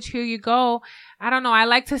package. Here you go. I don't know. I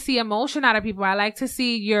like to see emotion out of people. I like to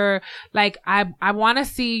see your, like, I want to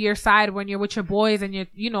see your side when you're with your boys and you're,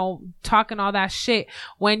 talking all that shit.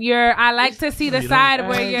 I like to see the side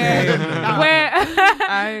where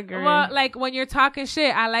I agree. Well, like, when you're talking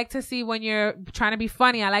shit, I like to see when you're trying to be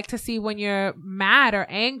funny. I like to see when you're mad or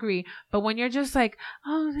angry. But when you're just like,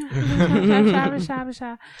 oh,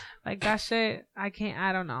 like that shit.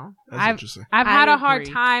 I don't know. That's interesting. I've had a hard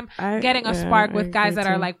time getting a spark with guys that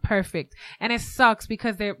are like perfect, and it sucks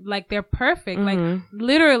because they're perfect, like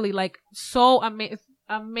literally, like so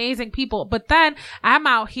amazing people, but then I'm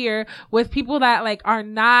out here with people that like are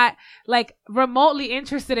not like remotely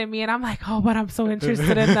interested in me, and I'm like, oh, but I'm so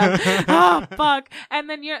interested in them. Oh fuck. And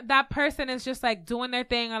then that person is just like doing their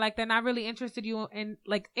thing, or like they're not really interested in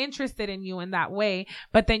you in that way,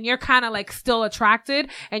 but then you're kind of like still attracted,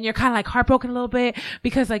 and you're kind of like heartbroken a little bit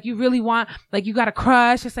because like you really want, like you got a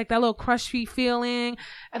crush. It's like that little crushy feeling.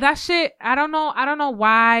 That shit, I don't know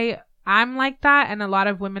why I'm like that, and a lot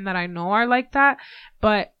of women that I know are like that,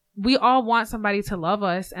 but we all want somebody to love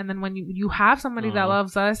us, and then when you have somebody that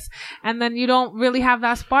loves us, and then you don't really have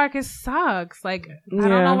that spark, it sucks. Like I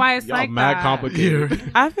don't know why it's like mad that.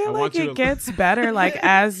 Complicated. I feel like it gets better, like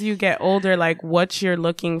as you get older, like what you're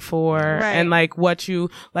looking for, and like what you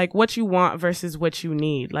want versus what you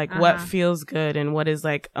need, like what feels good and what is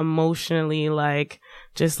like emotionally like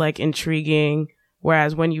just like intriguing.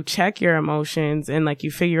 Whereas when you check your emotions and like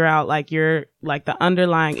you figure out like your like the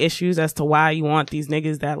underlying issues as to why you want these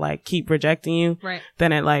niggas that like keep rejecting you,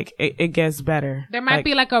 then it gets better. There might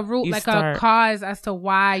be like a root, like a cause as to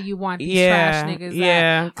why you want these trash niggas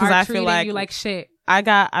that are I feel like you like shit. I've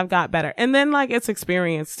got better. And then like it's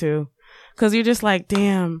experience too. Cause you're just like,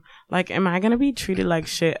 damn, like, am I gonna be treated like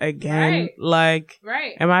shit again? Like,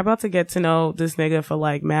 am I about to get to know this nigga for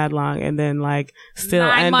like mad long and then like still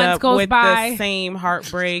 9 end up with the same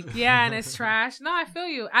heartbreak? Yeah, and it's trash. No, I feel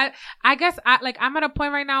you. I guess I'm at a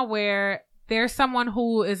point right now where there's someone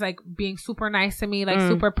who is like being super nice to me, like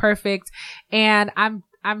super perfect, and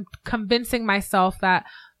I'm convincing myself that,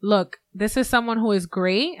 look, this is someone who is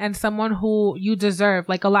great and someone who you deserve.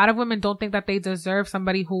 Like a lot of women don't think that they deserve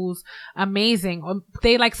somebody who's amazing, or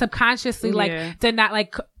they like subconsciously like did not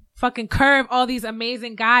like fucking curve all these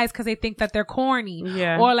amazing guys because they think that they're corny,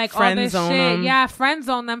 or like all this shit, friend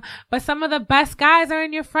zone them. But some of the best guys are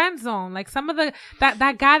in your friend zone. Like some of the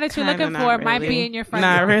that guy that you're looking for might be in your friend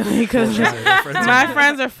zone. Not really, because my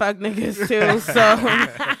friends are fuck niggas too. So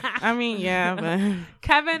I mean, but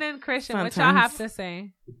Kevin and Christian, what y'all have to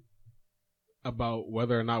say about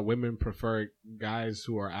whether or not women prefer guys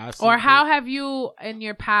who are assholes? Or how have you in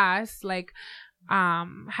your past, like,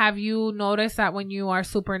 have you noticed that when you are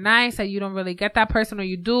super nice that you don't really get that person, or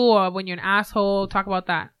you do, or when you're an asshole? Talk about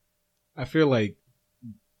that. I feel like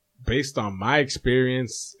based on my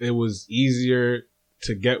experience, it was easier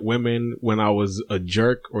to get women when I was a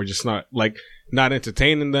jerk, or just not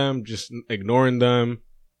entertaining them, just ignoring them,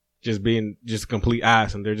 just being just a complete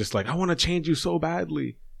ass, and they're just like, I want to change you so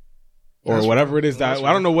badly. Or whatever it is that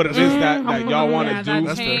I don't know what it is that y'all want to do.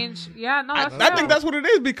 That change. Yeah, no, I think that's what it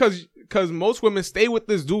is, because most women stay with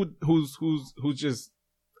this dude who's just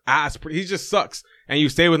ass. He just sucks, and you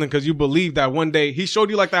stay with him because you believe that one day he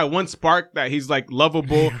showed you like that one spark that he's like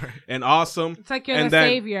lovable and awesome. It's like you're the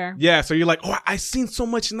savior. Yeah, so you're like, oh, I seen so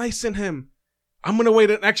much nice in him. I'm gonna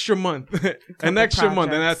wait an extra month, and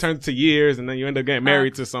that turns to years, and then you end up getting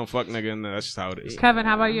married to some fuck nigga, and that's just how it is. Kevin,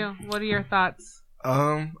 how about you? What are your thoughts?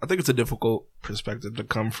 I think it's a difficult perspective to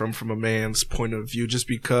come from a man's point of view, just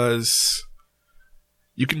because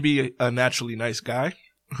you can be a naturally nice guy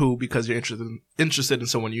who, because you're interested in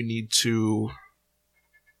someone, you need to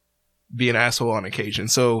be an asshole on occasion.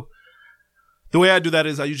 So the way I do that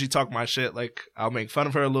is I usually talk my shit. Like, I'll make fun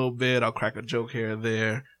of her a little bit, I'll crack a joke here or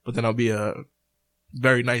there, but then I'll be a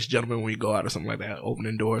very nice gentleman when we go out or something like that,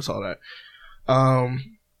 opening doors, all that.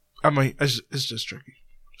 It's just tricky.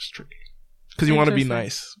 It's tricky. Because you want to be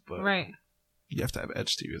nice, but you have to have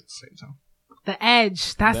edge to you at the same time. The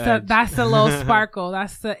edge. That's the little sparkle.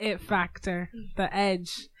 That's the it factor. The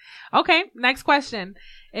edge. Okay, next question.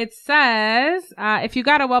 It says, if you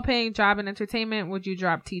got a well-paying job in entertainment, would you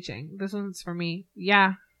drop teaching? This one's for me.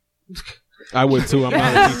 Yeah. I would too. I'm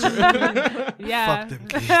not a teacher. Yeah. Fuck them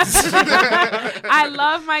kids. I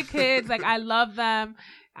love my kids. Like, I love them.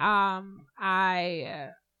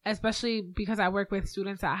 Especially because I work with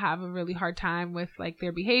students that have a really hard time with like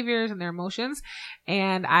their behaviors and their emotions,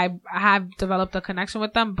 and I have developed a connection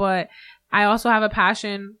with them. But I also have a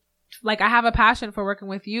passion, I have a passion for working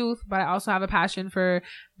with youth, but I also have a passion for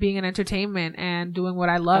being in entertainment and doing what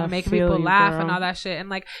I love, making people laugh and all that shit. And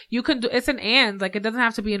like, you can do, it's an and, like, it doesn't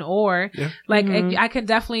have to be an or. I can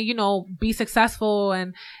definitely, be successful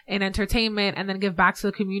and in entertainment, and then give back to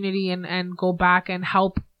the community and go back and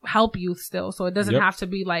help youth still. So it doesn't have to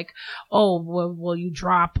be like, oh, will you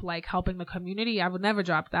drop like helping the community? I would never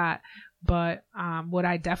drop that. But would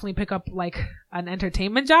I definitely pick up like an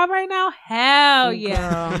entertainment job right now? Hell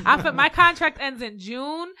yeah. My contract ends in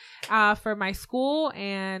June for my school,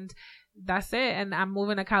 and that's it. And I'm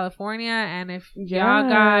moving to California, and if y'all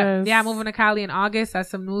got I'm moving to Cali in August.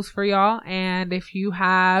 That's some news for y'all. And if you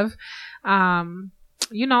have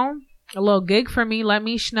you know, a little gig for me, let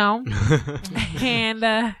me know. And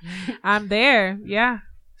I'm there. Yeah.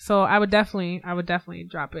 So I would definitely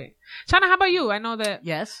drop it. Chana, how about you? I know that.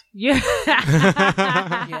 Yes. Yeah.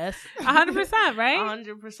 Yes. 100%, right?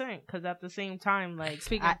 100%. Because at the same time,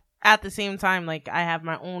 like, I have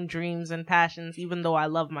my own dreams and passions. Even though I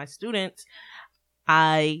love my students,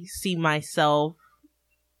 I see myself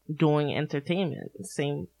doing entertainment.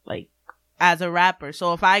 Same, like, as a rapper.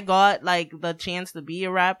 So if I got like the chance to be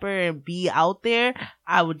a rapper and be out there,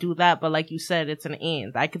 I would do that. But like you said, it's an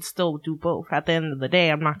and. I could still do both. At the end of the day,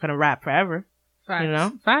 I'm not gonna rap forever. Facts. You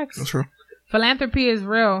know? Facts. That's true. Philanthropy is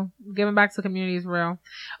real. Giving back to the community is real.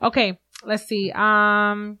 Okay, let's see.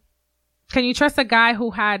 Can you trust a guy who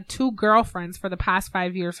had 2 girlfriends for the past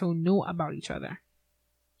 5 years who knew about each other?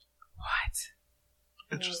 What?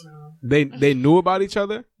 Interesting. They knew about each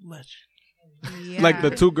other? Legend. Yeah. Like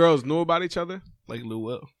the 2 girls knew about each other? Like Lou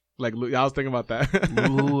Will. Like, I was thinking about that.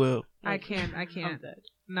 Lou Will. I can't.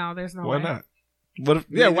 No, there's no Why way. not? What if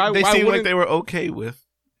why seemed wouldn't like they were okay with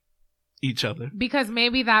each other? Because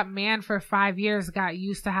maybe that man for 5 years got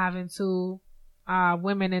used to having 2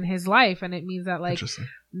 women in his life, and it means that like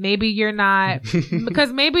maybe you're not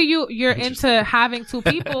because maybe you're into having 2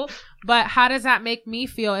 people, but how does that make me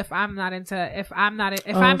feel if I'm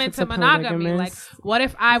into monogamy? Like, what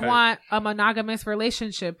if I want a monogamous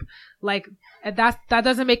relationship? Like, that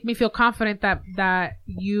doesn't make me feel confident that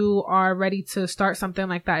you are ready to start something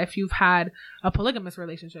like that if you've had a polygamous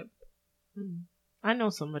relationship. I know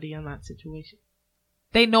somebody in that situation.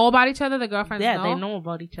 They know about each other. The girlfriends know? They know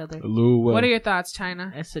about each other. What are your thoughts,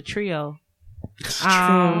 China? It's a trio.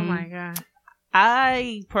 Oh my god.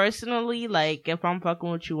 I personally, like, if I'm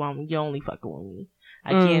fucking with you, you're only fucking with me.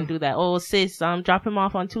 I can't do that. Oh, sis, drop him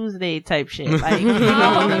off on Tuesday type shit. Like, you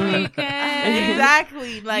know, the weekend.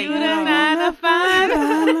 Exactly. Like, you done had a fun.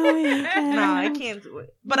 No, I can't do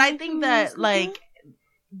it. But I think that, like,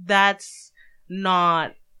 that's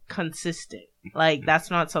not consistent. Like,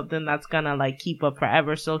 that's not something that's gonna, like, keep up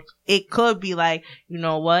forever. So it could be like, you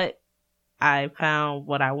know what? I found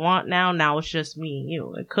what I want now. Now it's just me and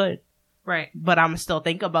you. It could. Right. But I'm still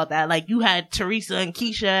think about that. Like, you had Teresa and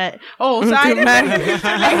Keisha. Oh, sorry. I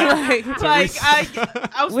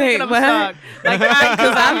was thinking of a song. Like,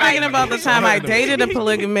 because I'm thinking about the time I dated a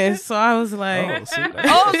polygamist. So I was like,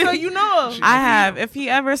 so you know him. I have. If he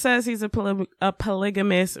ever says he's a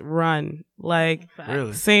polygamist, run. Like,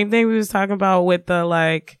 really? Same thing we was talking about with the,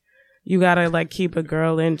 like, you gotta, like, keep a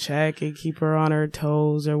girl in check and keep her on her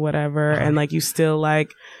toes or whatever. And, like, you still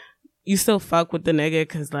fuck with the nigga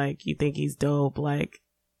because, like, you think he's dope. Like,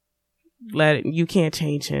 you can't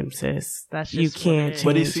change him, sis. That's just you can't change him.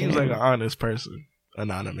 But he seems like an honest person.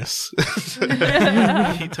 Anonymous.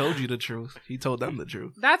 He told you the truth. He told them the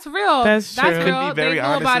truth. That's real. That's true. That's real. Could be very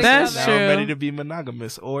honest. That's true. Ready to be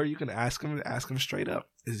monogamous, or you can ask him straight up: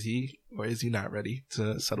 is he or is he not ready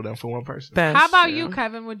to settle down for one person? How about you,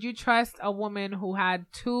 Kevin? Would you trust a woman who had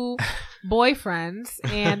 2 boyfriends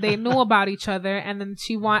and they knew about each other, and then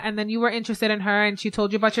you were interested in her, and she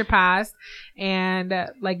told you about your past, and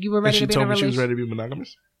like you were ready to be in a relationship? She was ready to be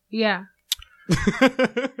monogamous. Yeah.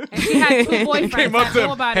 And she had 2 boyfriends. Came up to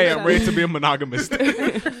him, hey, I'm ready to be a monogamist.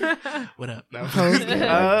 What up?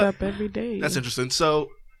 Up every day. That's interesting. So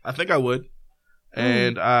I think I would,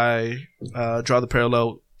 and I draw the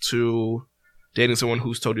parallel to dating someone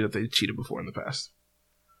who's told you that they cheated before in the past.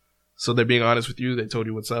 So they're being honest with you. They told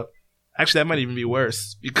you what's up. Actually, that might even be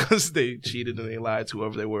worse because they cheated and they lied to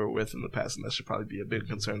whoever they were with in the past, and that should probably be a bigger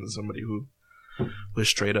concern than somebody who was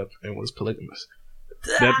straight up and was polygamous.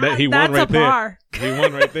 He won right there. He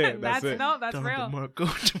won right there. That's it. No, that's real.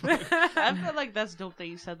 I feel like that's dope that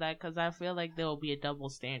you said that because I feel like there will be a double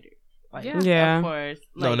standard. Like, yeah. Of course.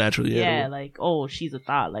 Like, no, naturally. Yeah, like, oh, she's a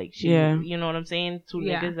thought. Like, she, you know what I'm saying? 2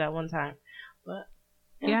 niggas at one time. But,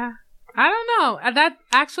 yeah. I don't know.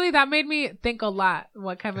 That made me think a lot.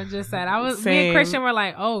 What Kevin just said. Me and Christian were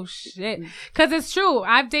like, "Oh shit," because it's true.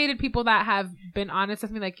 I've dated people that have been honest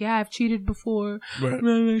with me, like, "Yeah, I've cheated before." Right.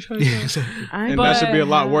 And that should be a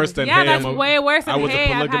lot worse than that's way worse. Than, I was a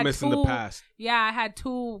polygamist in the past. Yeah, I had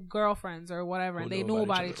 2 girlfriends or whatever, and they knew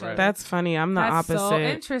about each other. Right. That's funny. I'm the opposite. So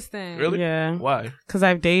interesting. Really? Yeah. Why? Because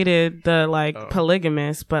I've dated the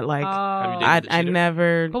polygamist, but like I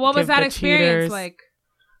never. But what was that experience cheaters. like?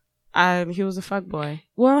 He was a fuckboy.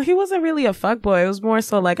 Well, he wasn't really a fuckboy. It was more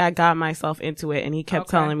so like I got myself into it and he kept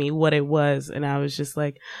telling me what it was. And I was just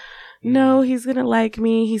like, no, he's going to like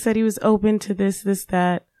me. He said he was open to this,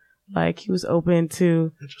 that. Like he was open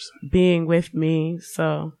to being with me.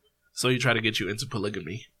 So he tried to get you into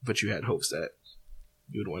polygamy, but you had hopes that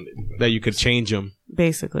you would want it. That you could change him.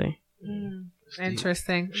 Basically.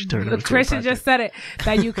 Interesting. Christian just said it,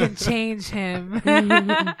 that you can change him.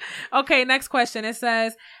 Okay, next question. It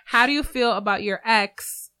says, how do you feel about your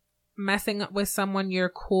ex messing up with someone you're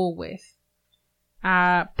cool with?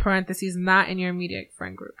 Parentheses, not in your immediate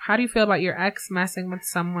friend group. How do you feel about your ex messing with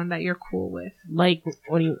someone that you're cool with? Like,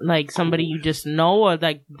 what do you, like somebody you just know, or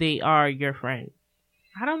like they are your friend?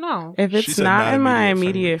 I don't know. If it's not in my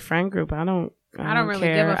immediate friend group, I don't really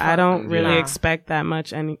care. Give a fuck. I don't really expect that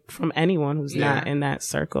much from anyone who's not in that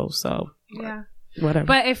circle. So yeah, whatever.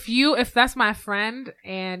 But if that's my friend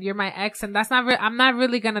and you're my ex, and that's not I'm not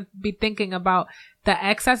really gonna be thinking about the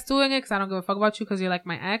ex that's doing it, because I don't give a fuck about you because you're like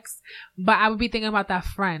my ex. But I would be thinking about that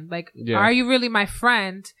friend. Like, are you really my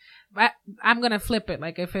friend? But I'm gonna flip it.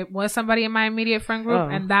 Like, if it was somebody in my immediate friend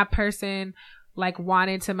group and that person like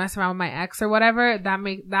wanted to mess around with my ex or whatever,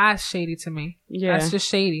 that's shady to me. Yeah, that's just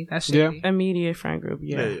shady. That's shady. Yeah. Immediate friend group.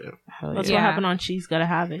 Yeah. That's what happened on She's Gotta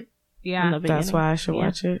Have It. Yeah, that's why I should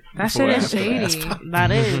watch it. That shit is shady.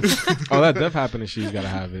 That is. Oh, that def happened and She's Gotta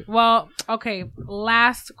Have It. Well, okay.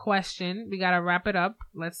 Last question. We gotta wrap it up.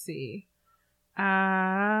 Let's see.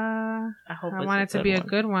 I want it to be a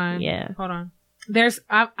good one. Yeah. Hold on.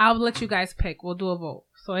 I'll let you guys pick. We'll do a vote.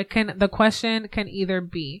 So the question can either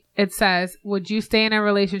be, it says, would you stay in a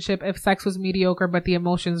relationship if sex was mediocre but the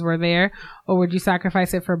emotions were there, or would you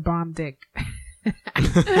sacrifice it for bomb dick?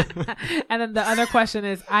 And then the other question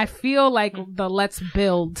is, I feel like the let's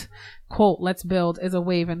build is a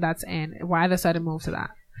wave and that's in. Why the sudden move to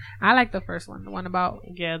that? I like the first one, the one about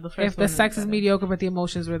the first if the sex is mediocre but the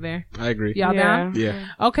emotions were there. I agree. Y'all down? Yeah.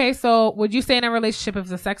 Okay, so would you stay in a relationship if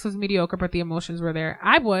the sex was mediocre but the emotions were there?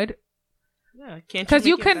 I would. Yeah, because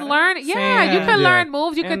you can learn. Yeah, you can learn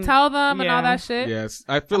moves. You can tell them and all that shit. Yes,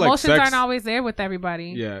 I feel emotions like sex aren't always there with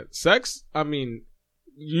everybody. Yeah, sex. I mean,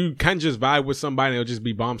 you can just vibe with somebody and it'll just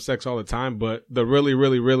be bomb sex all the time. But the really,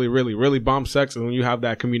 really, really, really, really bomb sex is when you have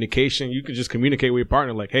that communication. You can just communicate with your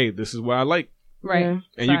partner like, "Hey, this is what I like." Right.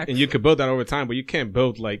 And you can build that over time, but you can't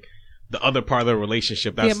build like the other part of the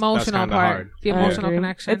relationship. That's the emotional part, hard. The emotional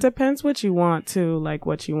connection. It depends what you want too, like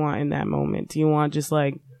what you want in that moment. Do you want just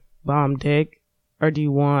like bomb dick, or do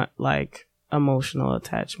you want like emotional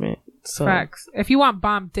attachment? So facts. If you want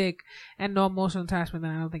bomb dick and no emotional attachment,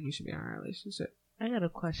 then I don't think you should be in a relationship. I got a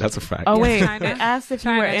question. That's a fact. Oh wait, it asked if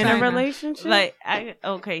you were in a relationship. Like,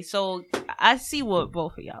 so I see what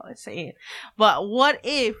both of y'all are saying, but what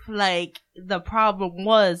if like the problem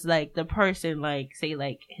was like the person, like say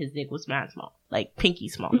like his dick was mad small, like pinky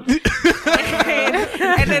small, and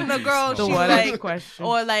then the girl she's like,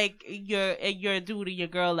 or like your dude or your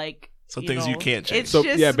girl like. Some things you can't change. So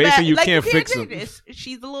yeah, basically you can't fix them.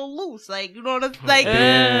 She's a little loose, like you know what I'm like. You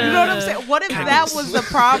know what I'm saying? What if that was the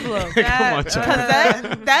problem?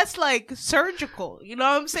 Because that's like surgical. You know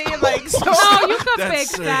what I'm saying? Like so. No, you can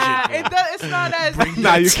fix that. It's not as.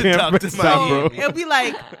 Nah, you can't fix that, bro. It'll be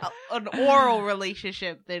like an oral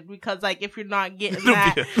relationship then, because like if you're not getting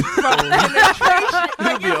that from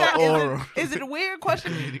penetration, is it a weird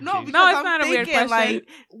question? No, because it's not a weird question. Like,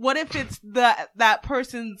 what if it's that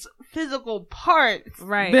person's physical parts,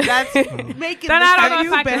 right? That's making then I don't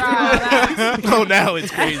know if I can. Oh, now it's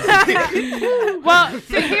crazy. Well,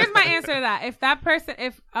 so here's my answer to that.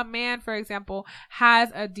 If a man, for example, has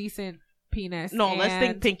a decent penis. No, let's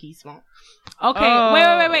think pinky small.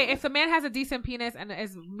 Okay, wait. If the man has a decent penis and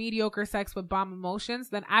is mediocre sex with bomb emotions,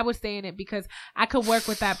 then I would stay in it because I could work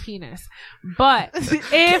with that penis. But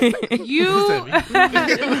if you, so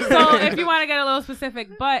if you want to get a little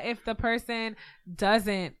specific, but if the person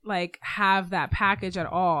doesn't like have that package at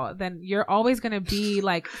all, then you're always gonna be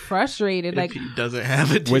like frustrated. If like he doesn't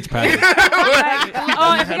have it, which package?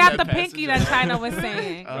 If you got the pinky that China was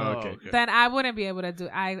saying, okay. then I wouldn't be able to do.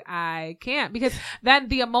 I can't, because then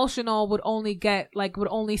the emotional would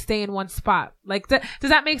only stay in one spot. Like, does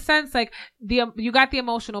that make sense? Like you got the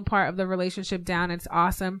emotional part of the relationship down. It's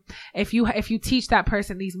awesome. If you teach that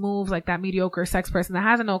person these moves, like that mediocre sex person that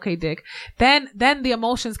has an okay dick, then the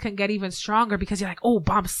emotions can get even stronger because you're like, oh,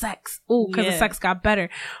 bomb sex. Oh, because the sex got better.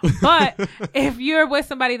 But if you're with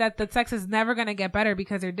somebody that the sex is never going to get better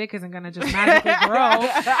because their dick isn't going to just magically grow,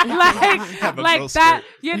 like that,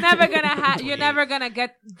 you're never going to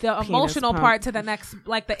get the emotional part to the next,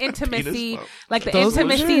 like the intimacy intimacy, like the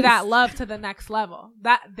intimacy that love to the next level.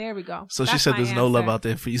 There we go. So she said there's no love out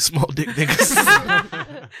there for you small dick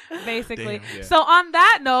niggas. Basically. Damn, yeah. So on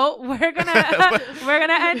that note, we're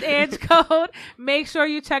gonna end Ange Code. Make sure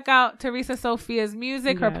you check out Teresa Sophia's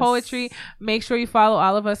music, her poetry. Make sure you follow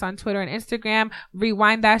all of us on Twitter and Instagram.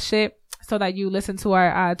 Rewind that shit so that you listen to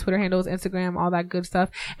our Twitter handles, Instagram, all that good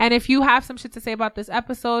stuff. And if you have some shit to say about this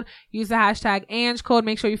episode, use the hashtag Ange Code.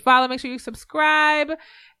 Make sure you follow. Make sure you subscribe.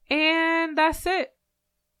 And that's it.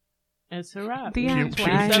 It's a wrap. The end.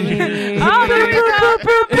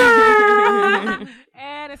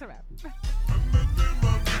 And it's a wrap.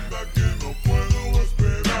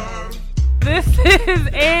 This is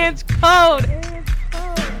Ange Code.